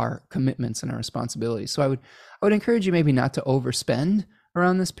of our commitments and our responsibilities. So I would encourage you maybe not to overspend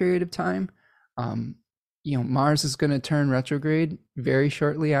around this period of time. Mars is going to turn retrograde very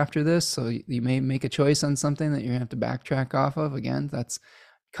shortly after this, so you may make a choice on something that you're going to have to backtrack off of. Again, that's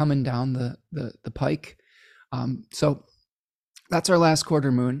coming down the pike. So that's our last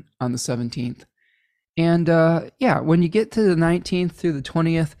quarter moon on the 17th. And when you get to the 19th through the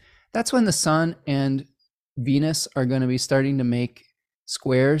 20th, that's when the sun and Venus are going to be starting to make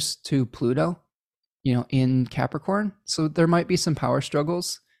squares to Pluto, in Capricorn. So there might be some power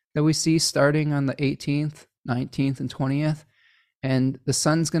struggles that we see starting on the 18th, 19th, and 20th. And the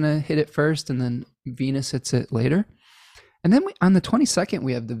sun's going to hit it first, and then Venus hits it later. And then on the 22nd,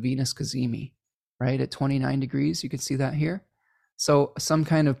 we have the Venus Cazimi, right, at 29 degrees. You can see that here. So some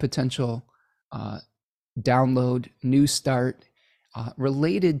kind of potential download, new start,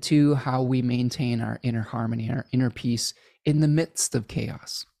 related to how we maintain our inner harmony, our inner peace in the midst of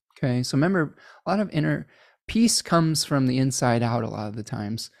chaos. Okay, so remember, a lot of inner peace comes from the inside out a lot of the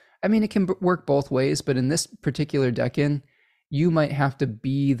times. I mean, it can work both ways, but in this particular decan, you might have to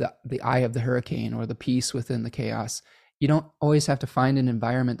be the eye of the hurricane or the peace within the chaos. You don't always have to find an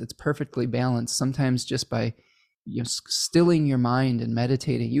environment that's perfectly balanced. Sometimes just by stilling your mind and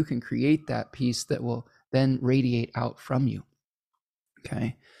meditating, you can create that peace that will then radiate out from you.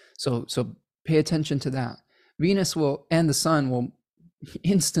 Okay, so pay attention to that. Venus will, and the sun will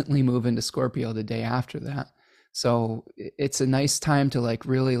instantly move into Scorpio the day after that. So it's a nice time to like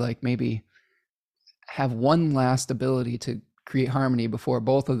really like maybe have one last ability to create harmony before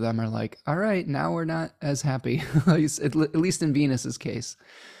both of them are like, all right, now we're not as happy, at least in Venus's case.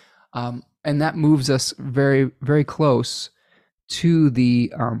 And that moves us very, very close to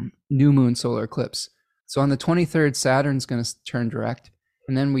the new moon solar eclipse. So on the 23rd, Saturn's going to turn direct,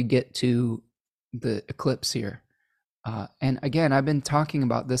 and then we get to the eclipse here. And again, I've been talking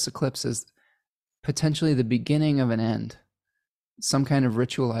about this eclipse as potentially the beginning of an end, some kind of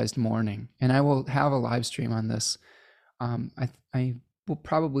ritualized mourning. And I will have a live stream on this. I will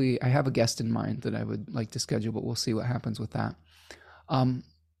probably, I have a guest in mind that I would like to schedule, but we'll see what happens with that.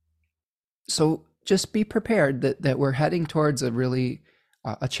 So just be prepared that we're heading towards a really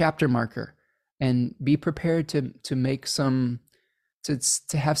a chapter marker, and be prepared to make some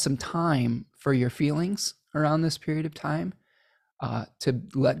to have some time for your feelings around this period of time, to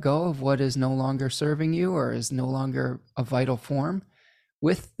let go of what is no longer serving you or is no longer a vital form,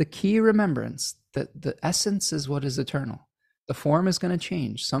 with the key remembrance that the essence is what is eternal. The form is going to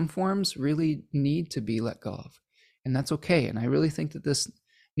change. Some forms really need to be let go of, and that's okay. And I really think that this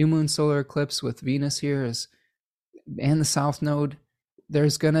new moon solar eclipse with Venus here is, and the south node,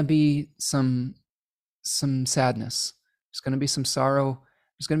 there's going to be some sadness. There's going to be some sorrow.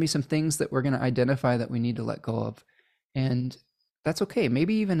 There's going to be some things that we're going to identify that we need to let go of. And that's okay.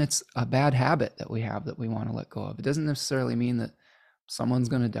 Maybe even it's a bad habit that we have that we want to let go of. It doesn't necessarily mean that someone's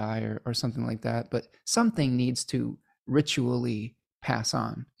going to die or something like that, but something needs to ritually pass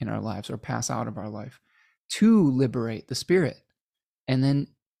on in our lives or pass out of our life to liberate the spirit. And then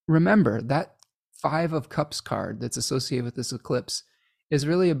remember that 5 of Cups card that's associated with this eclipse is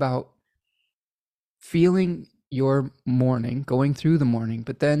really about feeling your mourning, going through the mourning,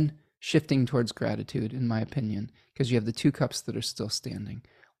 but then shifting towards gratitude, in my opinion, because you have the 2 cups that are still standing.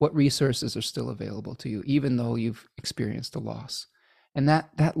 What resources are still available to you, even though you've experienced a loss? And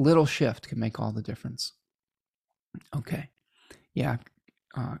that little shift can make all the difference. Okay. Yeah.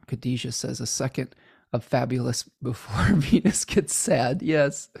 Khadijah says a second of fabulous before Venus gets sad.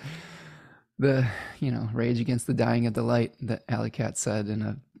 Yes. The, rage against the dying of the light that Alley Cat said in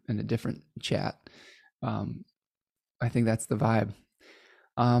a different chat. I think that's the vibe.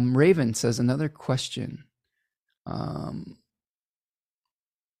 Raven says another question.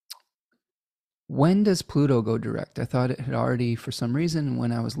 When does Pluto go direct? I thought it had already, for some reason,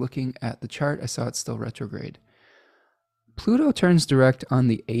 when I was looking at the chart, I saw it's still retrograde. Pluto turns direct on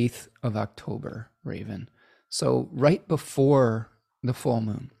the 8th of October, Raven. So right before the full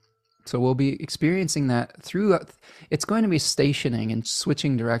moon. So we'll be experiencing that throughout. It's going to be stationing and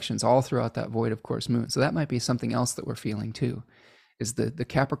switching directions all throughout that void of course moon. So that might be something else that we're feeling too, is the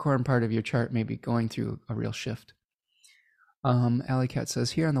Capricorn part of your chart may be going through a real shift. Alley Cat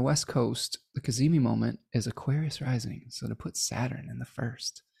says, here on the West Coast, the Cazimi moment is Aquarius rising. So to put Saturn in the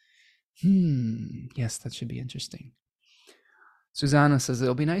first. Yes, that should be interesting. Susanna says,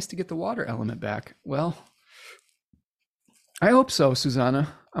 it'll be nice to get the water element back. Well, I hope so,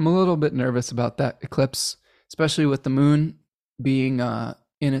 Susanna. I'm a little bit nervous about that eclipse, especially with the moon being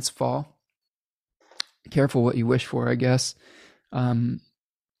in its fall. Careful what you wish for, I guess. Yeah,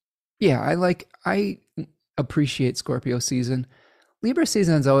 I appreciate Scorpio season. Libra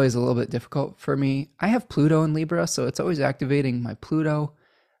season is always a little bit difficult for me. I have Pluto in Libra, so it's always activating my Pluto.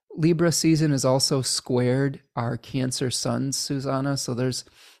 Libra season is also squared our Cancer suns, Susanna, so there's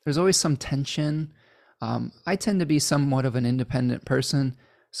always some tension. I tend to be somewhat of an independent person,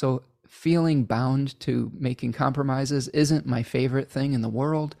 so feeling bound to making compromises isn't my favorite thing in the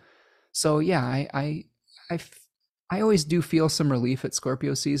world. So yeah, I always do feel some relief at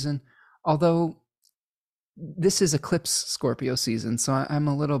Scorpio season, although this is eclipse Scorpio season, so I'm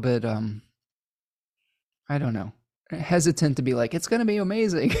a little bit, I don't know, hesitant to be like, it's going to be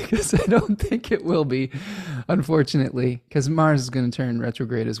amazing, because I don't think it will be, unfortunately, because Mars is going to turn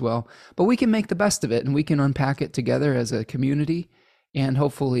retrograde as well. But we can make the best of it, and we can unpack it together as a community and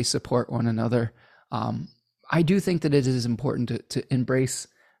hopefully support one another. I do think that it is important to embrace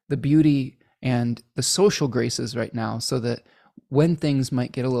the beauty and the social graces right now, so that when things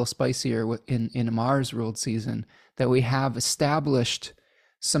might get a little spicier in a Mars ruled season, that we have established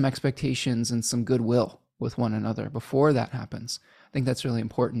some expectations and some goodwill with one another before that happens. I think that's really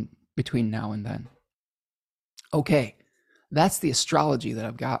important between now and then. Okay, that's the astrology that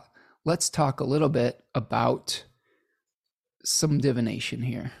I've got. Let's talk a little bit about some divination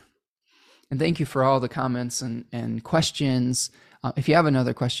here. And thank you for all the comments and questions. If you have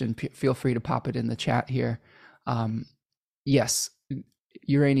another question, feel free to pop it in the chat here. Yes,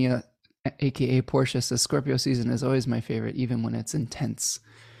 Urania, aka Portia, says Scorpio season is always my favorite, even when it's intense.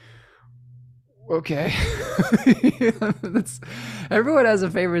 Okay. Everyone has a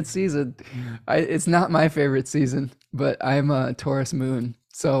favorite season. It's not my favorite season, but I'm a Taurus moon.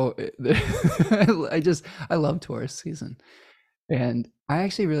 So I love Taurus season. And I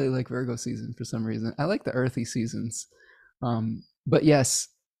actually really like Virgo season for some reason. I like the earthy seasons. But yes,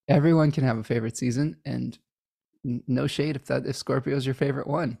 everyone can have a favorite season, and no shade if Scorpio is your favorite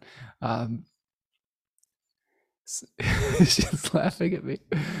one. She's laughing at me.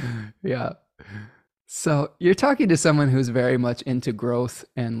 Yeah. So you're talking to someone who's very much into growth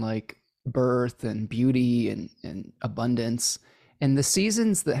and like birth and beauty and abundance. And the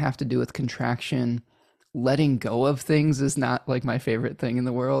seasons that have to do with contraction, letting go of things is not like my favorite thing in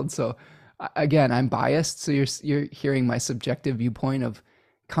the world. So again, I'm biased. So you're hearing my subjective viewpoint of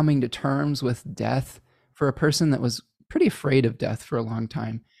coming to terms with death for a person that was pretty afraid of death for a long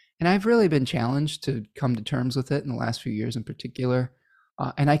time. And I've really been challenged to come to terms with it in the last few years in particular.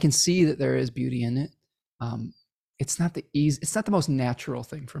 And I can see that there is beauty in it. It's not the most natural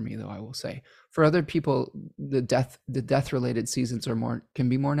thing for me, though, I will say. For other people, the death related seasons can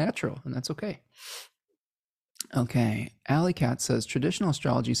be more natural, and that's okay. Okay, Alley Cat says traditional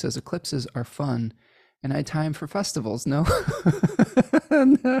astrology says eclipses are fun and I time for festivals. No?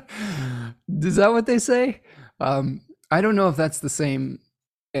 Is that what they say? I don't know if that's the same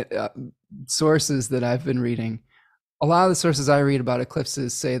sources that I've been reading. A lot of the sources I read about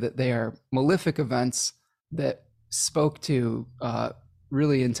eclipses say that they are malefic events that spoke to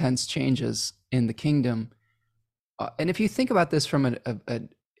really intense changes in the kingdom. And if you think about this from and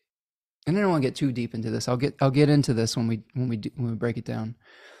I don't want to get too deep into this. I'll get into this when we break it down.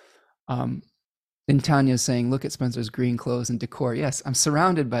 And Tanya's saying, look at Spencer's green clothes and decor. Yes, I'm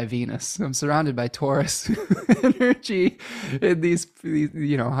surrounded by Venus. I'm surrounded by Taurus energy in these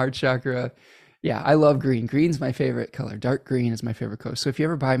heart chakra. Yeah, I love green. Green's my favorite color. Dark green is my favorite color. So if you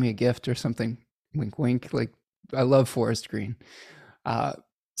ever buy me a gift or something, wink, wink, like I love forest green.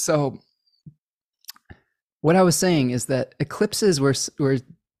 So what I was saying is that eclipses were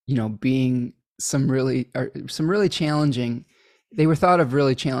being some really challenging. They were thought of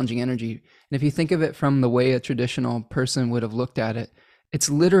really challenging energy. And if you think of it from the way a traditional person would have looked at it, it's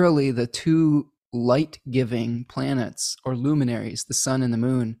literally the two light-giving planets or luminaries, the sun and the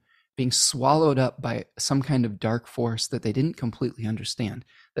moon, being swallowed up by some kind of dark force that they didn't completely understand,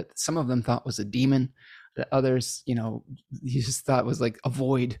 that some of them thought was a demon, that others, you just thought was like a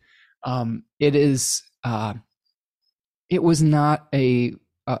void. It was not a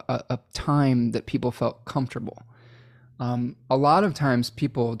time that people felt comfortable. A lot of times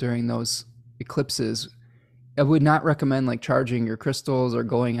people during those eclipses, I would not recommend like charging your crystals or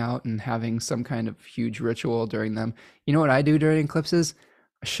going out and having some kind of huge ritual during them. You know what I do during eclipses?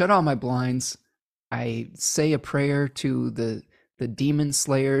 I shut all my blinds. I say a prayer to the demon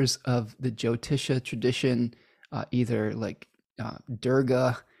slayers of the Jyotisha tradition, either like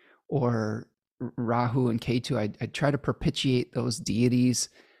Durga or Rahu and Ketu. I try to propitiate those deities.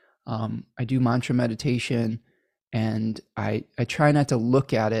 I do mantra meditation, and I try not to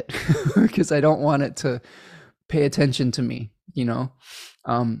look at it because I don't want it to pay attention to me,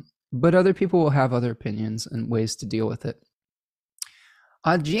 but other people will have other opinions and ways to deal with it.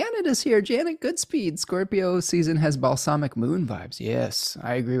 Janet is here. Janet Goodspeed. Scorpio season has balsamic moon vibes. Yes,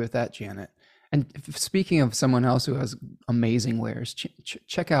 I agree with that, Janet. And speaking of someone else who has amazing wares,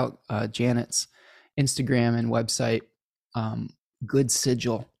 check out Janet's Instagram and website, Good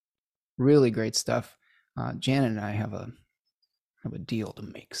Sigil. Really great stuff. Janet and I have a deal to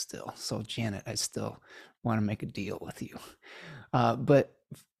make still. So Janet, I still want to make a deal with you. But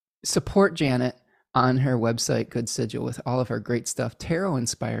support Janet on her website, Good Sigil, with all of her great stuff,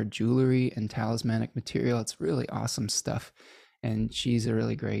 tarot-inspired jewelry and talismanic material. It's really awesome stuff. And she's a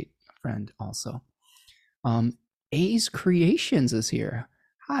really great friend also. A's Creations is here.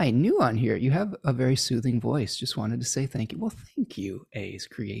 Hi, new on here. You have a very soothing voice. Just wanted to say thank you. Well, thank you, A's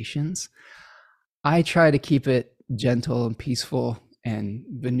Creations. I try to keep it gentle and peaceful and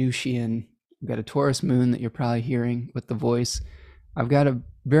Venusian. I've got a Taurus moon that you're probably hearing with the voice. I've got a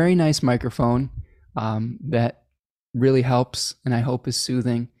very nice microphone that really helps and I hope is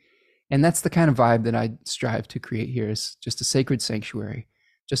soothing. And that's the kind of vibe that I strive to create here, is just a sacred sanctuary,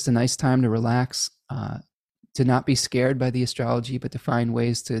 just a nice time to relax, to not be scared by the astrology, but to find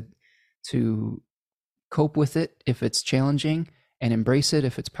ways to cope with it if it's challenging, and embrace it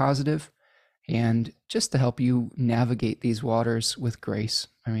if it's positive, and just to help you navigate these waters with grace.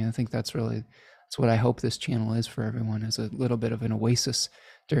 I mean, I think that's what I hope this channel is for everyone, is a little bit of an oasis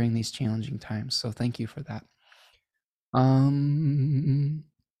during these challenging times. So thank you for that.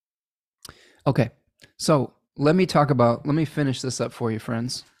 Okay, so let me finish this up for you,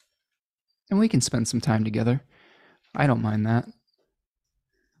 friends, and we can spend some time together. I don't mind that.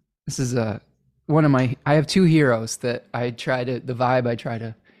 This is one of I have two heroes that I try to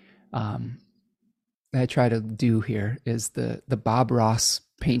do here is the Bob Ross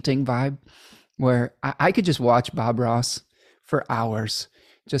painting vibe, where I could just watch Bob Ross for hours,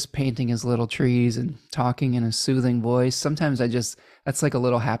 just painting his little trees and talking in a soothing voice. Sometimes that's like a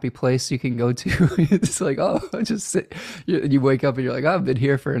little happy place you can go to. It's like, oh, I just sit. You wake up and you're like, oh, I've been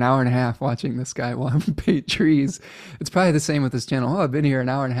here for an hour and a half watching this guy while I'm paint trees. It's probably the same with this channel. Oh, I've been here an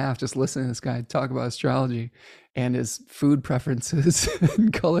hour and a half just listening to this guy talk about astrology and his food preferences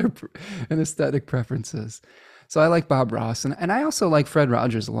and color and aesthetic preferences. So I like Bob Ross, and I also like Fred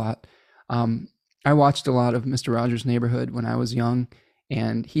Rogers a lot. I watched a lot of Mr. Rogers' Neighborhood when I was young,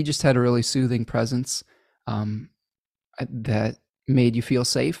 and he just had a really soothing presence that made you feel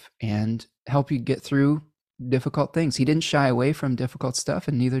safe and help you get through difficult things. He didn't shy away from difficult stuff,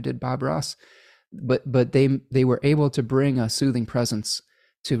 and neither did Bob Ross. But they were able to bring a soothing presence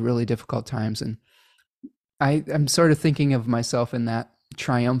to really difficult times. And I'm sort of thinking of myself in that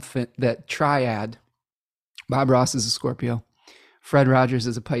triad. Bob Ross is a Scorpio, Fred Rogers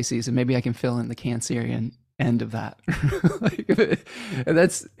is a Pisces, and maybe I can fill in the Cancerian end of that. And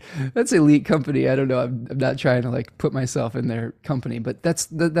that's elite company. I don't know. I'm not trying to like put myself in their company, but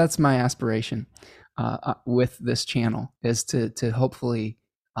that's my aspiration with this channel, is to hopefully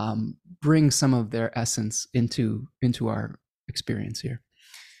bring some of their essence into our experience here.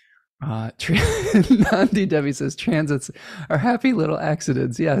 Nandi Debbie says transits are happy little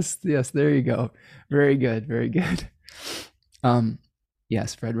accidents. Yes, there you go. Very good.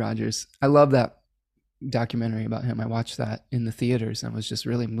 Yes, Fred Rogers. I love that documentary about him. I watched that in the theaters and was just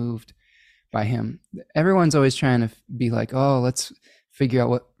really moved by him. Everyone's always trying to be like, oh, let's figure out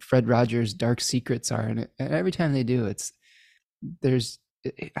what Fred Rogers' dark secrets are, and every time they do,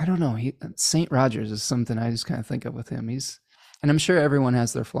 I don't know. Saint Rogers is something I just kind of think of with him. And I'm sure everyone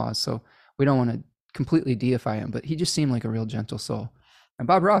has their flaws, so we don't want to completely deify him, but he just seemed like a real gentle soul. And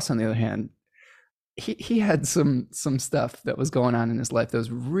Bob Ross, on the other hand, he had some stuff that was going on in his life that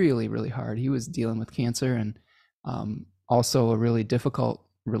was really, really hard. He was dealing with cancer, and also a really difficult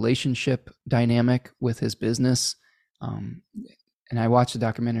relationship dynamic with his business. And I watched a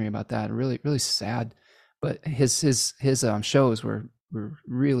documentary about that. Really, really sad, but his shows were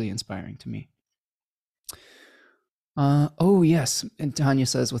really inspiring to me. Oh yes, and Tanya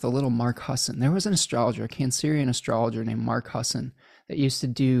says, with a little Mark Husson. There was an astrologer, a Cancerian astrologer named Mark Husson, that used to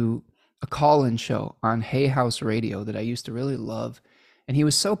do a call-in show on Hay House Radio that I used to really love. And he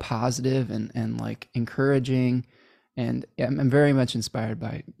was so positive and like encouraging, and I'm very much inspired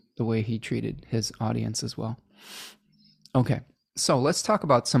by the way he treated his audience as well. Okay, so let's talk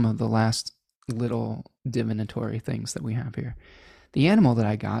about some of the last little divinatory things that we have here. The animal that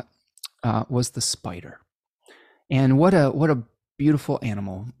I got was the spider. And what a beautiful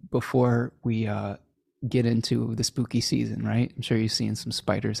animal before we get into the spooky season, right? I'm sure you've seen some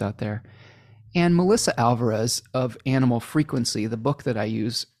spiders out there. And Melissa Alvarez of Animal Frequency, the book that I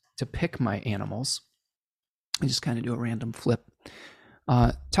use to pick my animals, I just kind of do a random flip,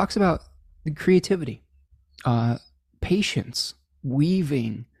 talks about the creativity, patience,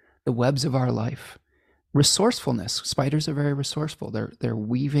 weaving the webs of our life, resourcefulness. Spiders are very resourceful. They're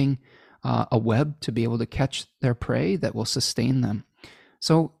weaving a web to be able to catch their prey that will sustain them.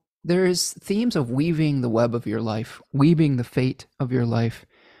 So there's themes of weaving the web of your life, weaving the fate of your life.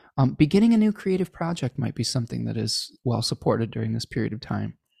 Beginning a new creative project might be something that is well supported during this period of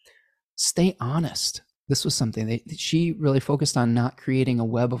time. Stay honest. This was something she really focused on, not creating a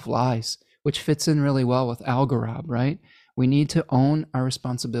web of lies, which fits in really well with Algorab, right? We need to own our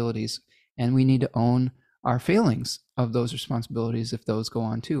responsibilities, and we need to own our failings of those responsibilities if those go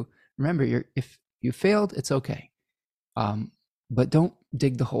on too. Remember, if you failed, it's okay. But don't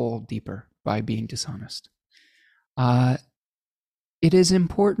dig the hole deeper by being dishonest. It is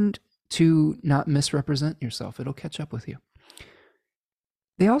important to not misrepresent yourself. It'll catch up with you.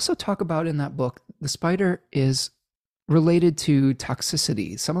 They also talk about in that book, the spider is related to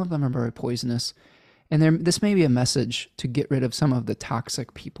toxicity. Some of them are very poisonous. And this may be a message to get rid of some of the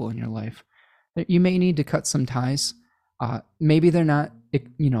toxic people in your life. You may need to cut some ties. Maybe they're not,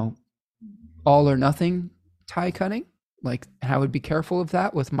 all or nothing tie cutting. Like, I would be careful of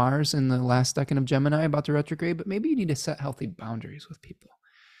that with Mars in the last decan of Gemini about to retrograde, but maybe you need to set healthy boundaries with people.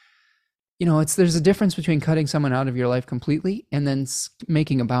 There's a difference between cutting someone out of your life completely and then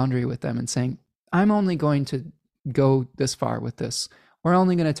making a boundary with them and saying, I'm only going to go this far with this. We're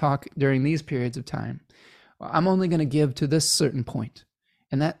only going to talk during these periods of time. I'm only going to give to this certain point.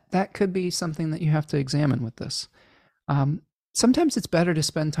 And that could be something that you have to examine with this. Sometimes it's better to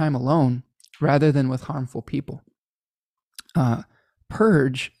spend time alone rather than with harmful people.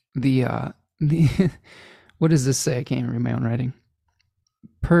 Purge the what does this say? I can't even read my own writing.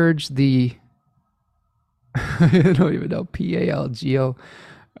 Purge the I don't even know. PALGO.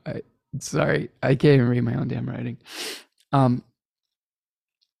 Sorry, I can't even read my own damn writing.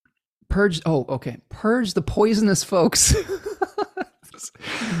 Purge. Oh, okay. Purge the poisonous folks.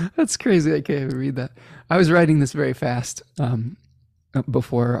 That's crazy. I can't even read that. I was writing this very fast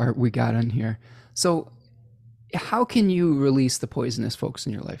before we got on here. So, how can you release the poisonous folks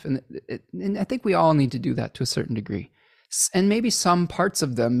in your life? And I think we all need to do that to a certain degree. And maybe some parts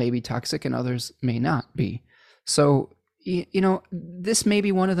of them may be toxic and others may not be. So, this may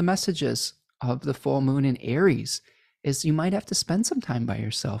be one of the messages of the full moon in Aries is you might have to spend some time by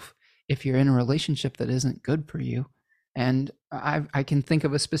yourself if you're in a relationship that isn't good for you. And I can think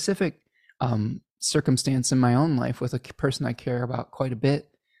of a specific circumstance in my own life with a person I care about quite a bit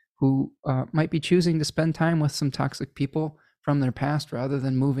who might be choosing to spend time with some toxic people from their past rather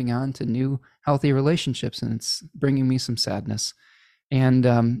than moving on to new healthy relationships. And it's bringing me some sadness. And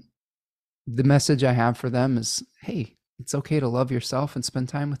the message I have for them is, hey, it's okay to love yourself and spend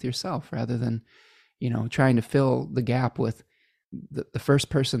time with yourself rather than, trying to fill the gap with the first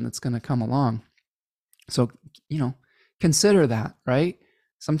person that's going to come along. So, consider that, right?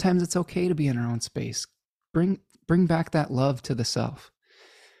 Sometimes it's okay to be in our own space. Bring back that love to the self.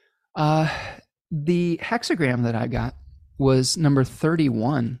 The hexagram that I got was number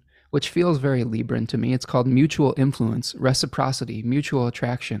 31, which feels very Libran to me. It's called mutual influence, reciprocity, mutual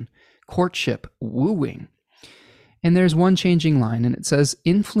attraction, courtship, wooing. And there's one changing line, and it says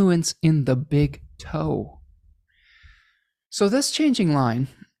influence in the big toe. So this changing line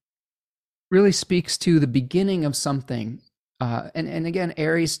really speaks to the beginning of something. And again,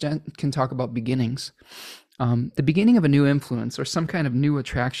 Aries can talk about beginnings. The beginning of a new influence or some kind of new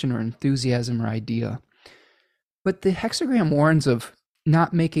attraction or enthusiasm or idea. But the hexagram warns of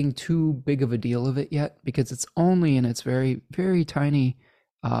not making too big of a deal of it yet because it's only in its very, very tiny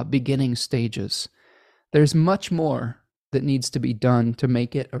beginning stages. There's much more that needs to be done to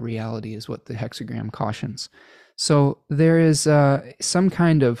make it a reality is what the hexagram cautions. So there is some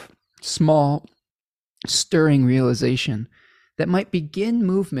kind of small stirring realization that might begin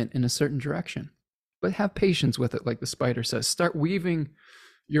movement in a certain direction. But have patience with it, like the spider says. Start weaving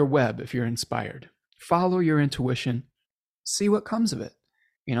your web if you're inspired. Follow your intuition. See what comes of it.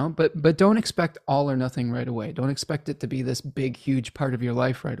 But don't expect all or nothing right away. Don't expect it to be this big, huge part of your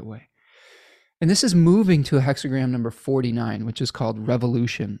life right away. And this is moving to a hexagram number 49, which is called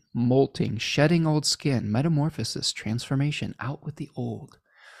revolution, molting, shedding old skin, metamorphosis, transformation, out with the old.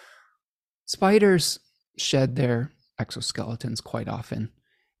 Spiders shed their exoskeletons quite often.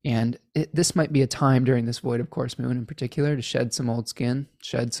 And this might be a time during this void of course moon in particular to shed some old skin,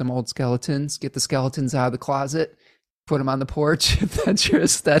 shed some old skeletons, get the skeletons out of the closet, put them on the porch if that's your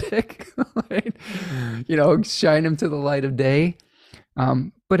aesthetic, right? Shine them to the light of day.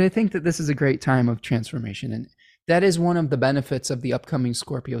 But I think that this is a great time of transformation. And that is one of the benefits of the upcoming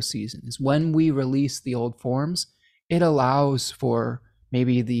Scorpio season is when we release the old forms, it allows for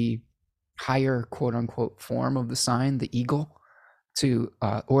maybe the higher quote unquote form of the sign, the eagle,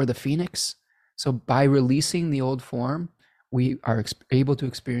 or the phoenix. So by releasing the old form, we are able to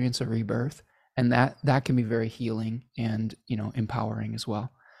experience a rebirth, and that can be very healing and empowering as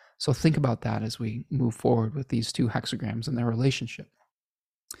well. So think about that as we move forward with these two hexagrams and their relationship.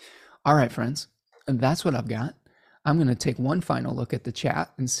 All right, friends, and that's what I've got. I'm going to take one final look at the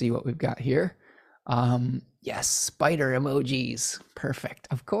chat and see what we've got here. Yes, spider emojis. Perfect.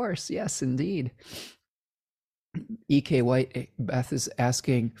 Of course. Yes, indeed. EK White Beth is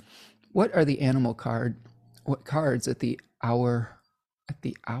asking, what are the animal what cards at the hour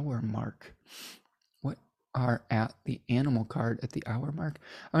mark? What are at the animal card at the hour mark?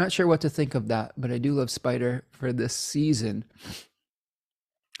 I'm not sure what to think of that, but I do love spider for this season.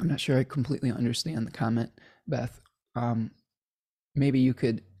 I'm not sure I completely understand the comment, Beth. Maybe you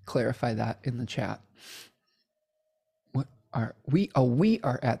could clarify that in the chat. What are we? Oh, we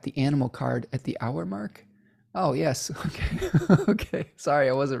are at the animal card at the hour mark. Oh, yes. Okay. Okay. Sorry,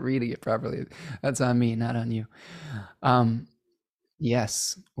 I wasn't reading it properly. That's on me, not on you.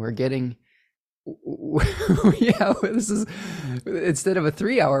 Yes, we're getting Yeah, this is instead of a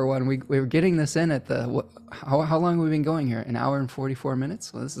 3 hour one, we're getting this in at the how long have we been going here? An hour and 44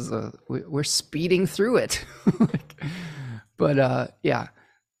 minutes. Well, this is we're speeding through it. Like, but yeah,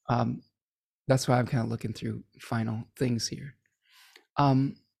 um, that's why I'm kind of looking through final things here.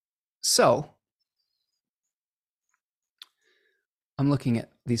 So I'm looking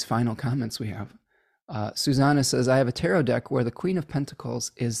at these final comments we have. Susanna says, I have a tarot deck where the Queen of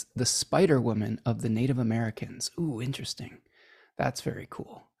Pentacles is the Spider Woman of the Native Americans. Ooh, interesting. That's very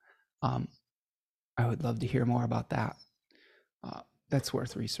cool. I would love to hear more about that. That's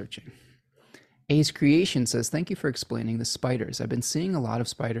worth researching. A's Creation says, thank you for explaining the spiders. I've been seeing a lot of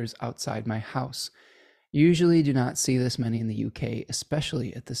spiders outside my house. Usually do not see this many in the UK,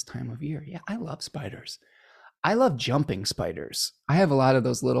 especially at this time of year. Yeah, I love spiders. I love jumping spiders. I have a lot of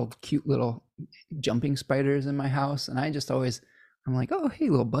those little cute little jumping spiders in my house, and I'm like, oh, hey,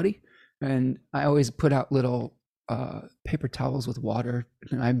 little buddy. And I always put out little paper towels with water,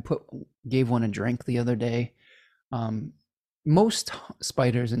 and I gave one a drink the other day. Most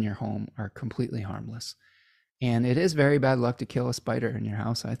spiders in your home are completely harmless, and it is very bad luck to kill a spider in your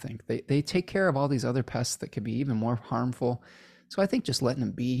house. I think they take care of all these other pests that could be even more harmful. So I think just letting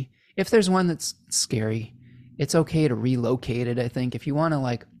them be. If there's one that's scary, it's okay to relocate it. I think if you want to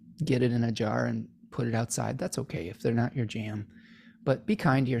like get it in a jar and put it outside, that's okay if they're not your jam. But be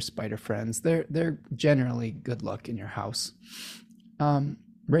kind to your spider friends. They're generally good luck in your house.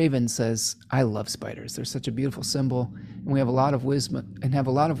 Raven says, I love spiders. They're such a beautiful symbol, and we have a lot of wisdom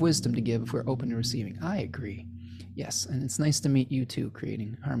to give if we're open to receiving. I agree. Yes, and it's nice to meet you too,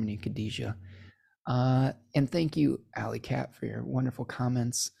 creating Harmony Khadijah. And thank you, Alley Cat, for your wonderful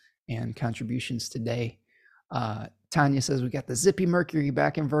comments and contributions today. Tanya says we got the zippy Mercury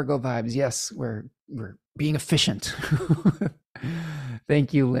back in Virgo vibes. Yes, we're being efficient.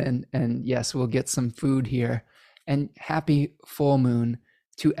 Thank you, Lynn. And yes, we'll get some food here. And happy full moon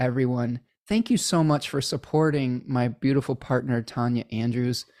to everyone. Thank you so much for supporting my beautiful partner, Tanya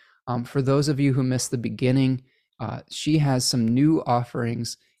Andrews. For those of you who missed the beginning, she has some new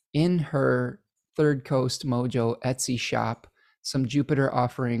offerings in her Third Coast Mojo Etsy shop, some Jupiter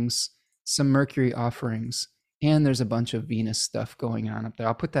offerings, some Mercury offerings, and there's a bunch of Venus stuff going on up there.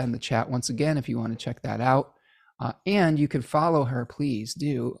 I'll put that in the chat once again if you want to check that out. And you can follow her, please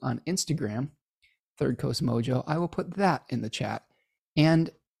do, on Instagram, Third Coast Mojo. I will put that in the chat.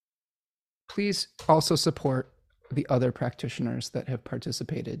 And please also support the other practitioners that have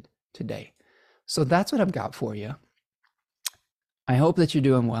participated today. So that's what I've got for you. I hope that you're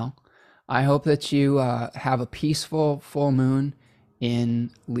doing well. I hope that you have a peaceful full moon in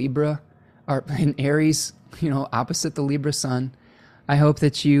Libra, or in Aries, opposite the Libra sun. I hope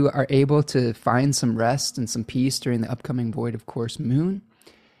that you are able to find some rest and some peace during the upcoming Void of Course moon.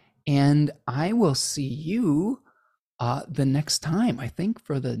 And I will see you the next time, I think,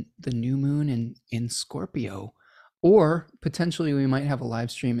 for the new moon in Scorpio. Or potentially we might have a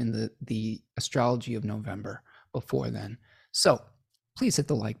live stream in the astrology of November before then. So please hit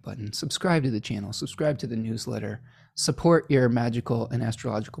the like button, subscribe to the channel, subscribe to the newsletter, support your magical and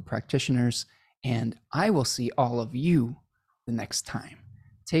astrological practitioners, and I will see all of you the next time.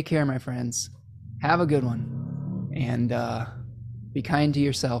 Take care, my friends. Have a good one. And be kind to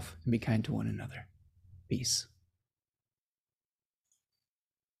yourself and be kind to one another. Peace.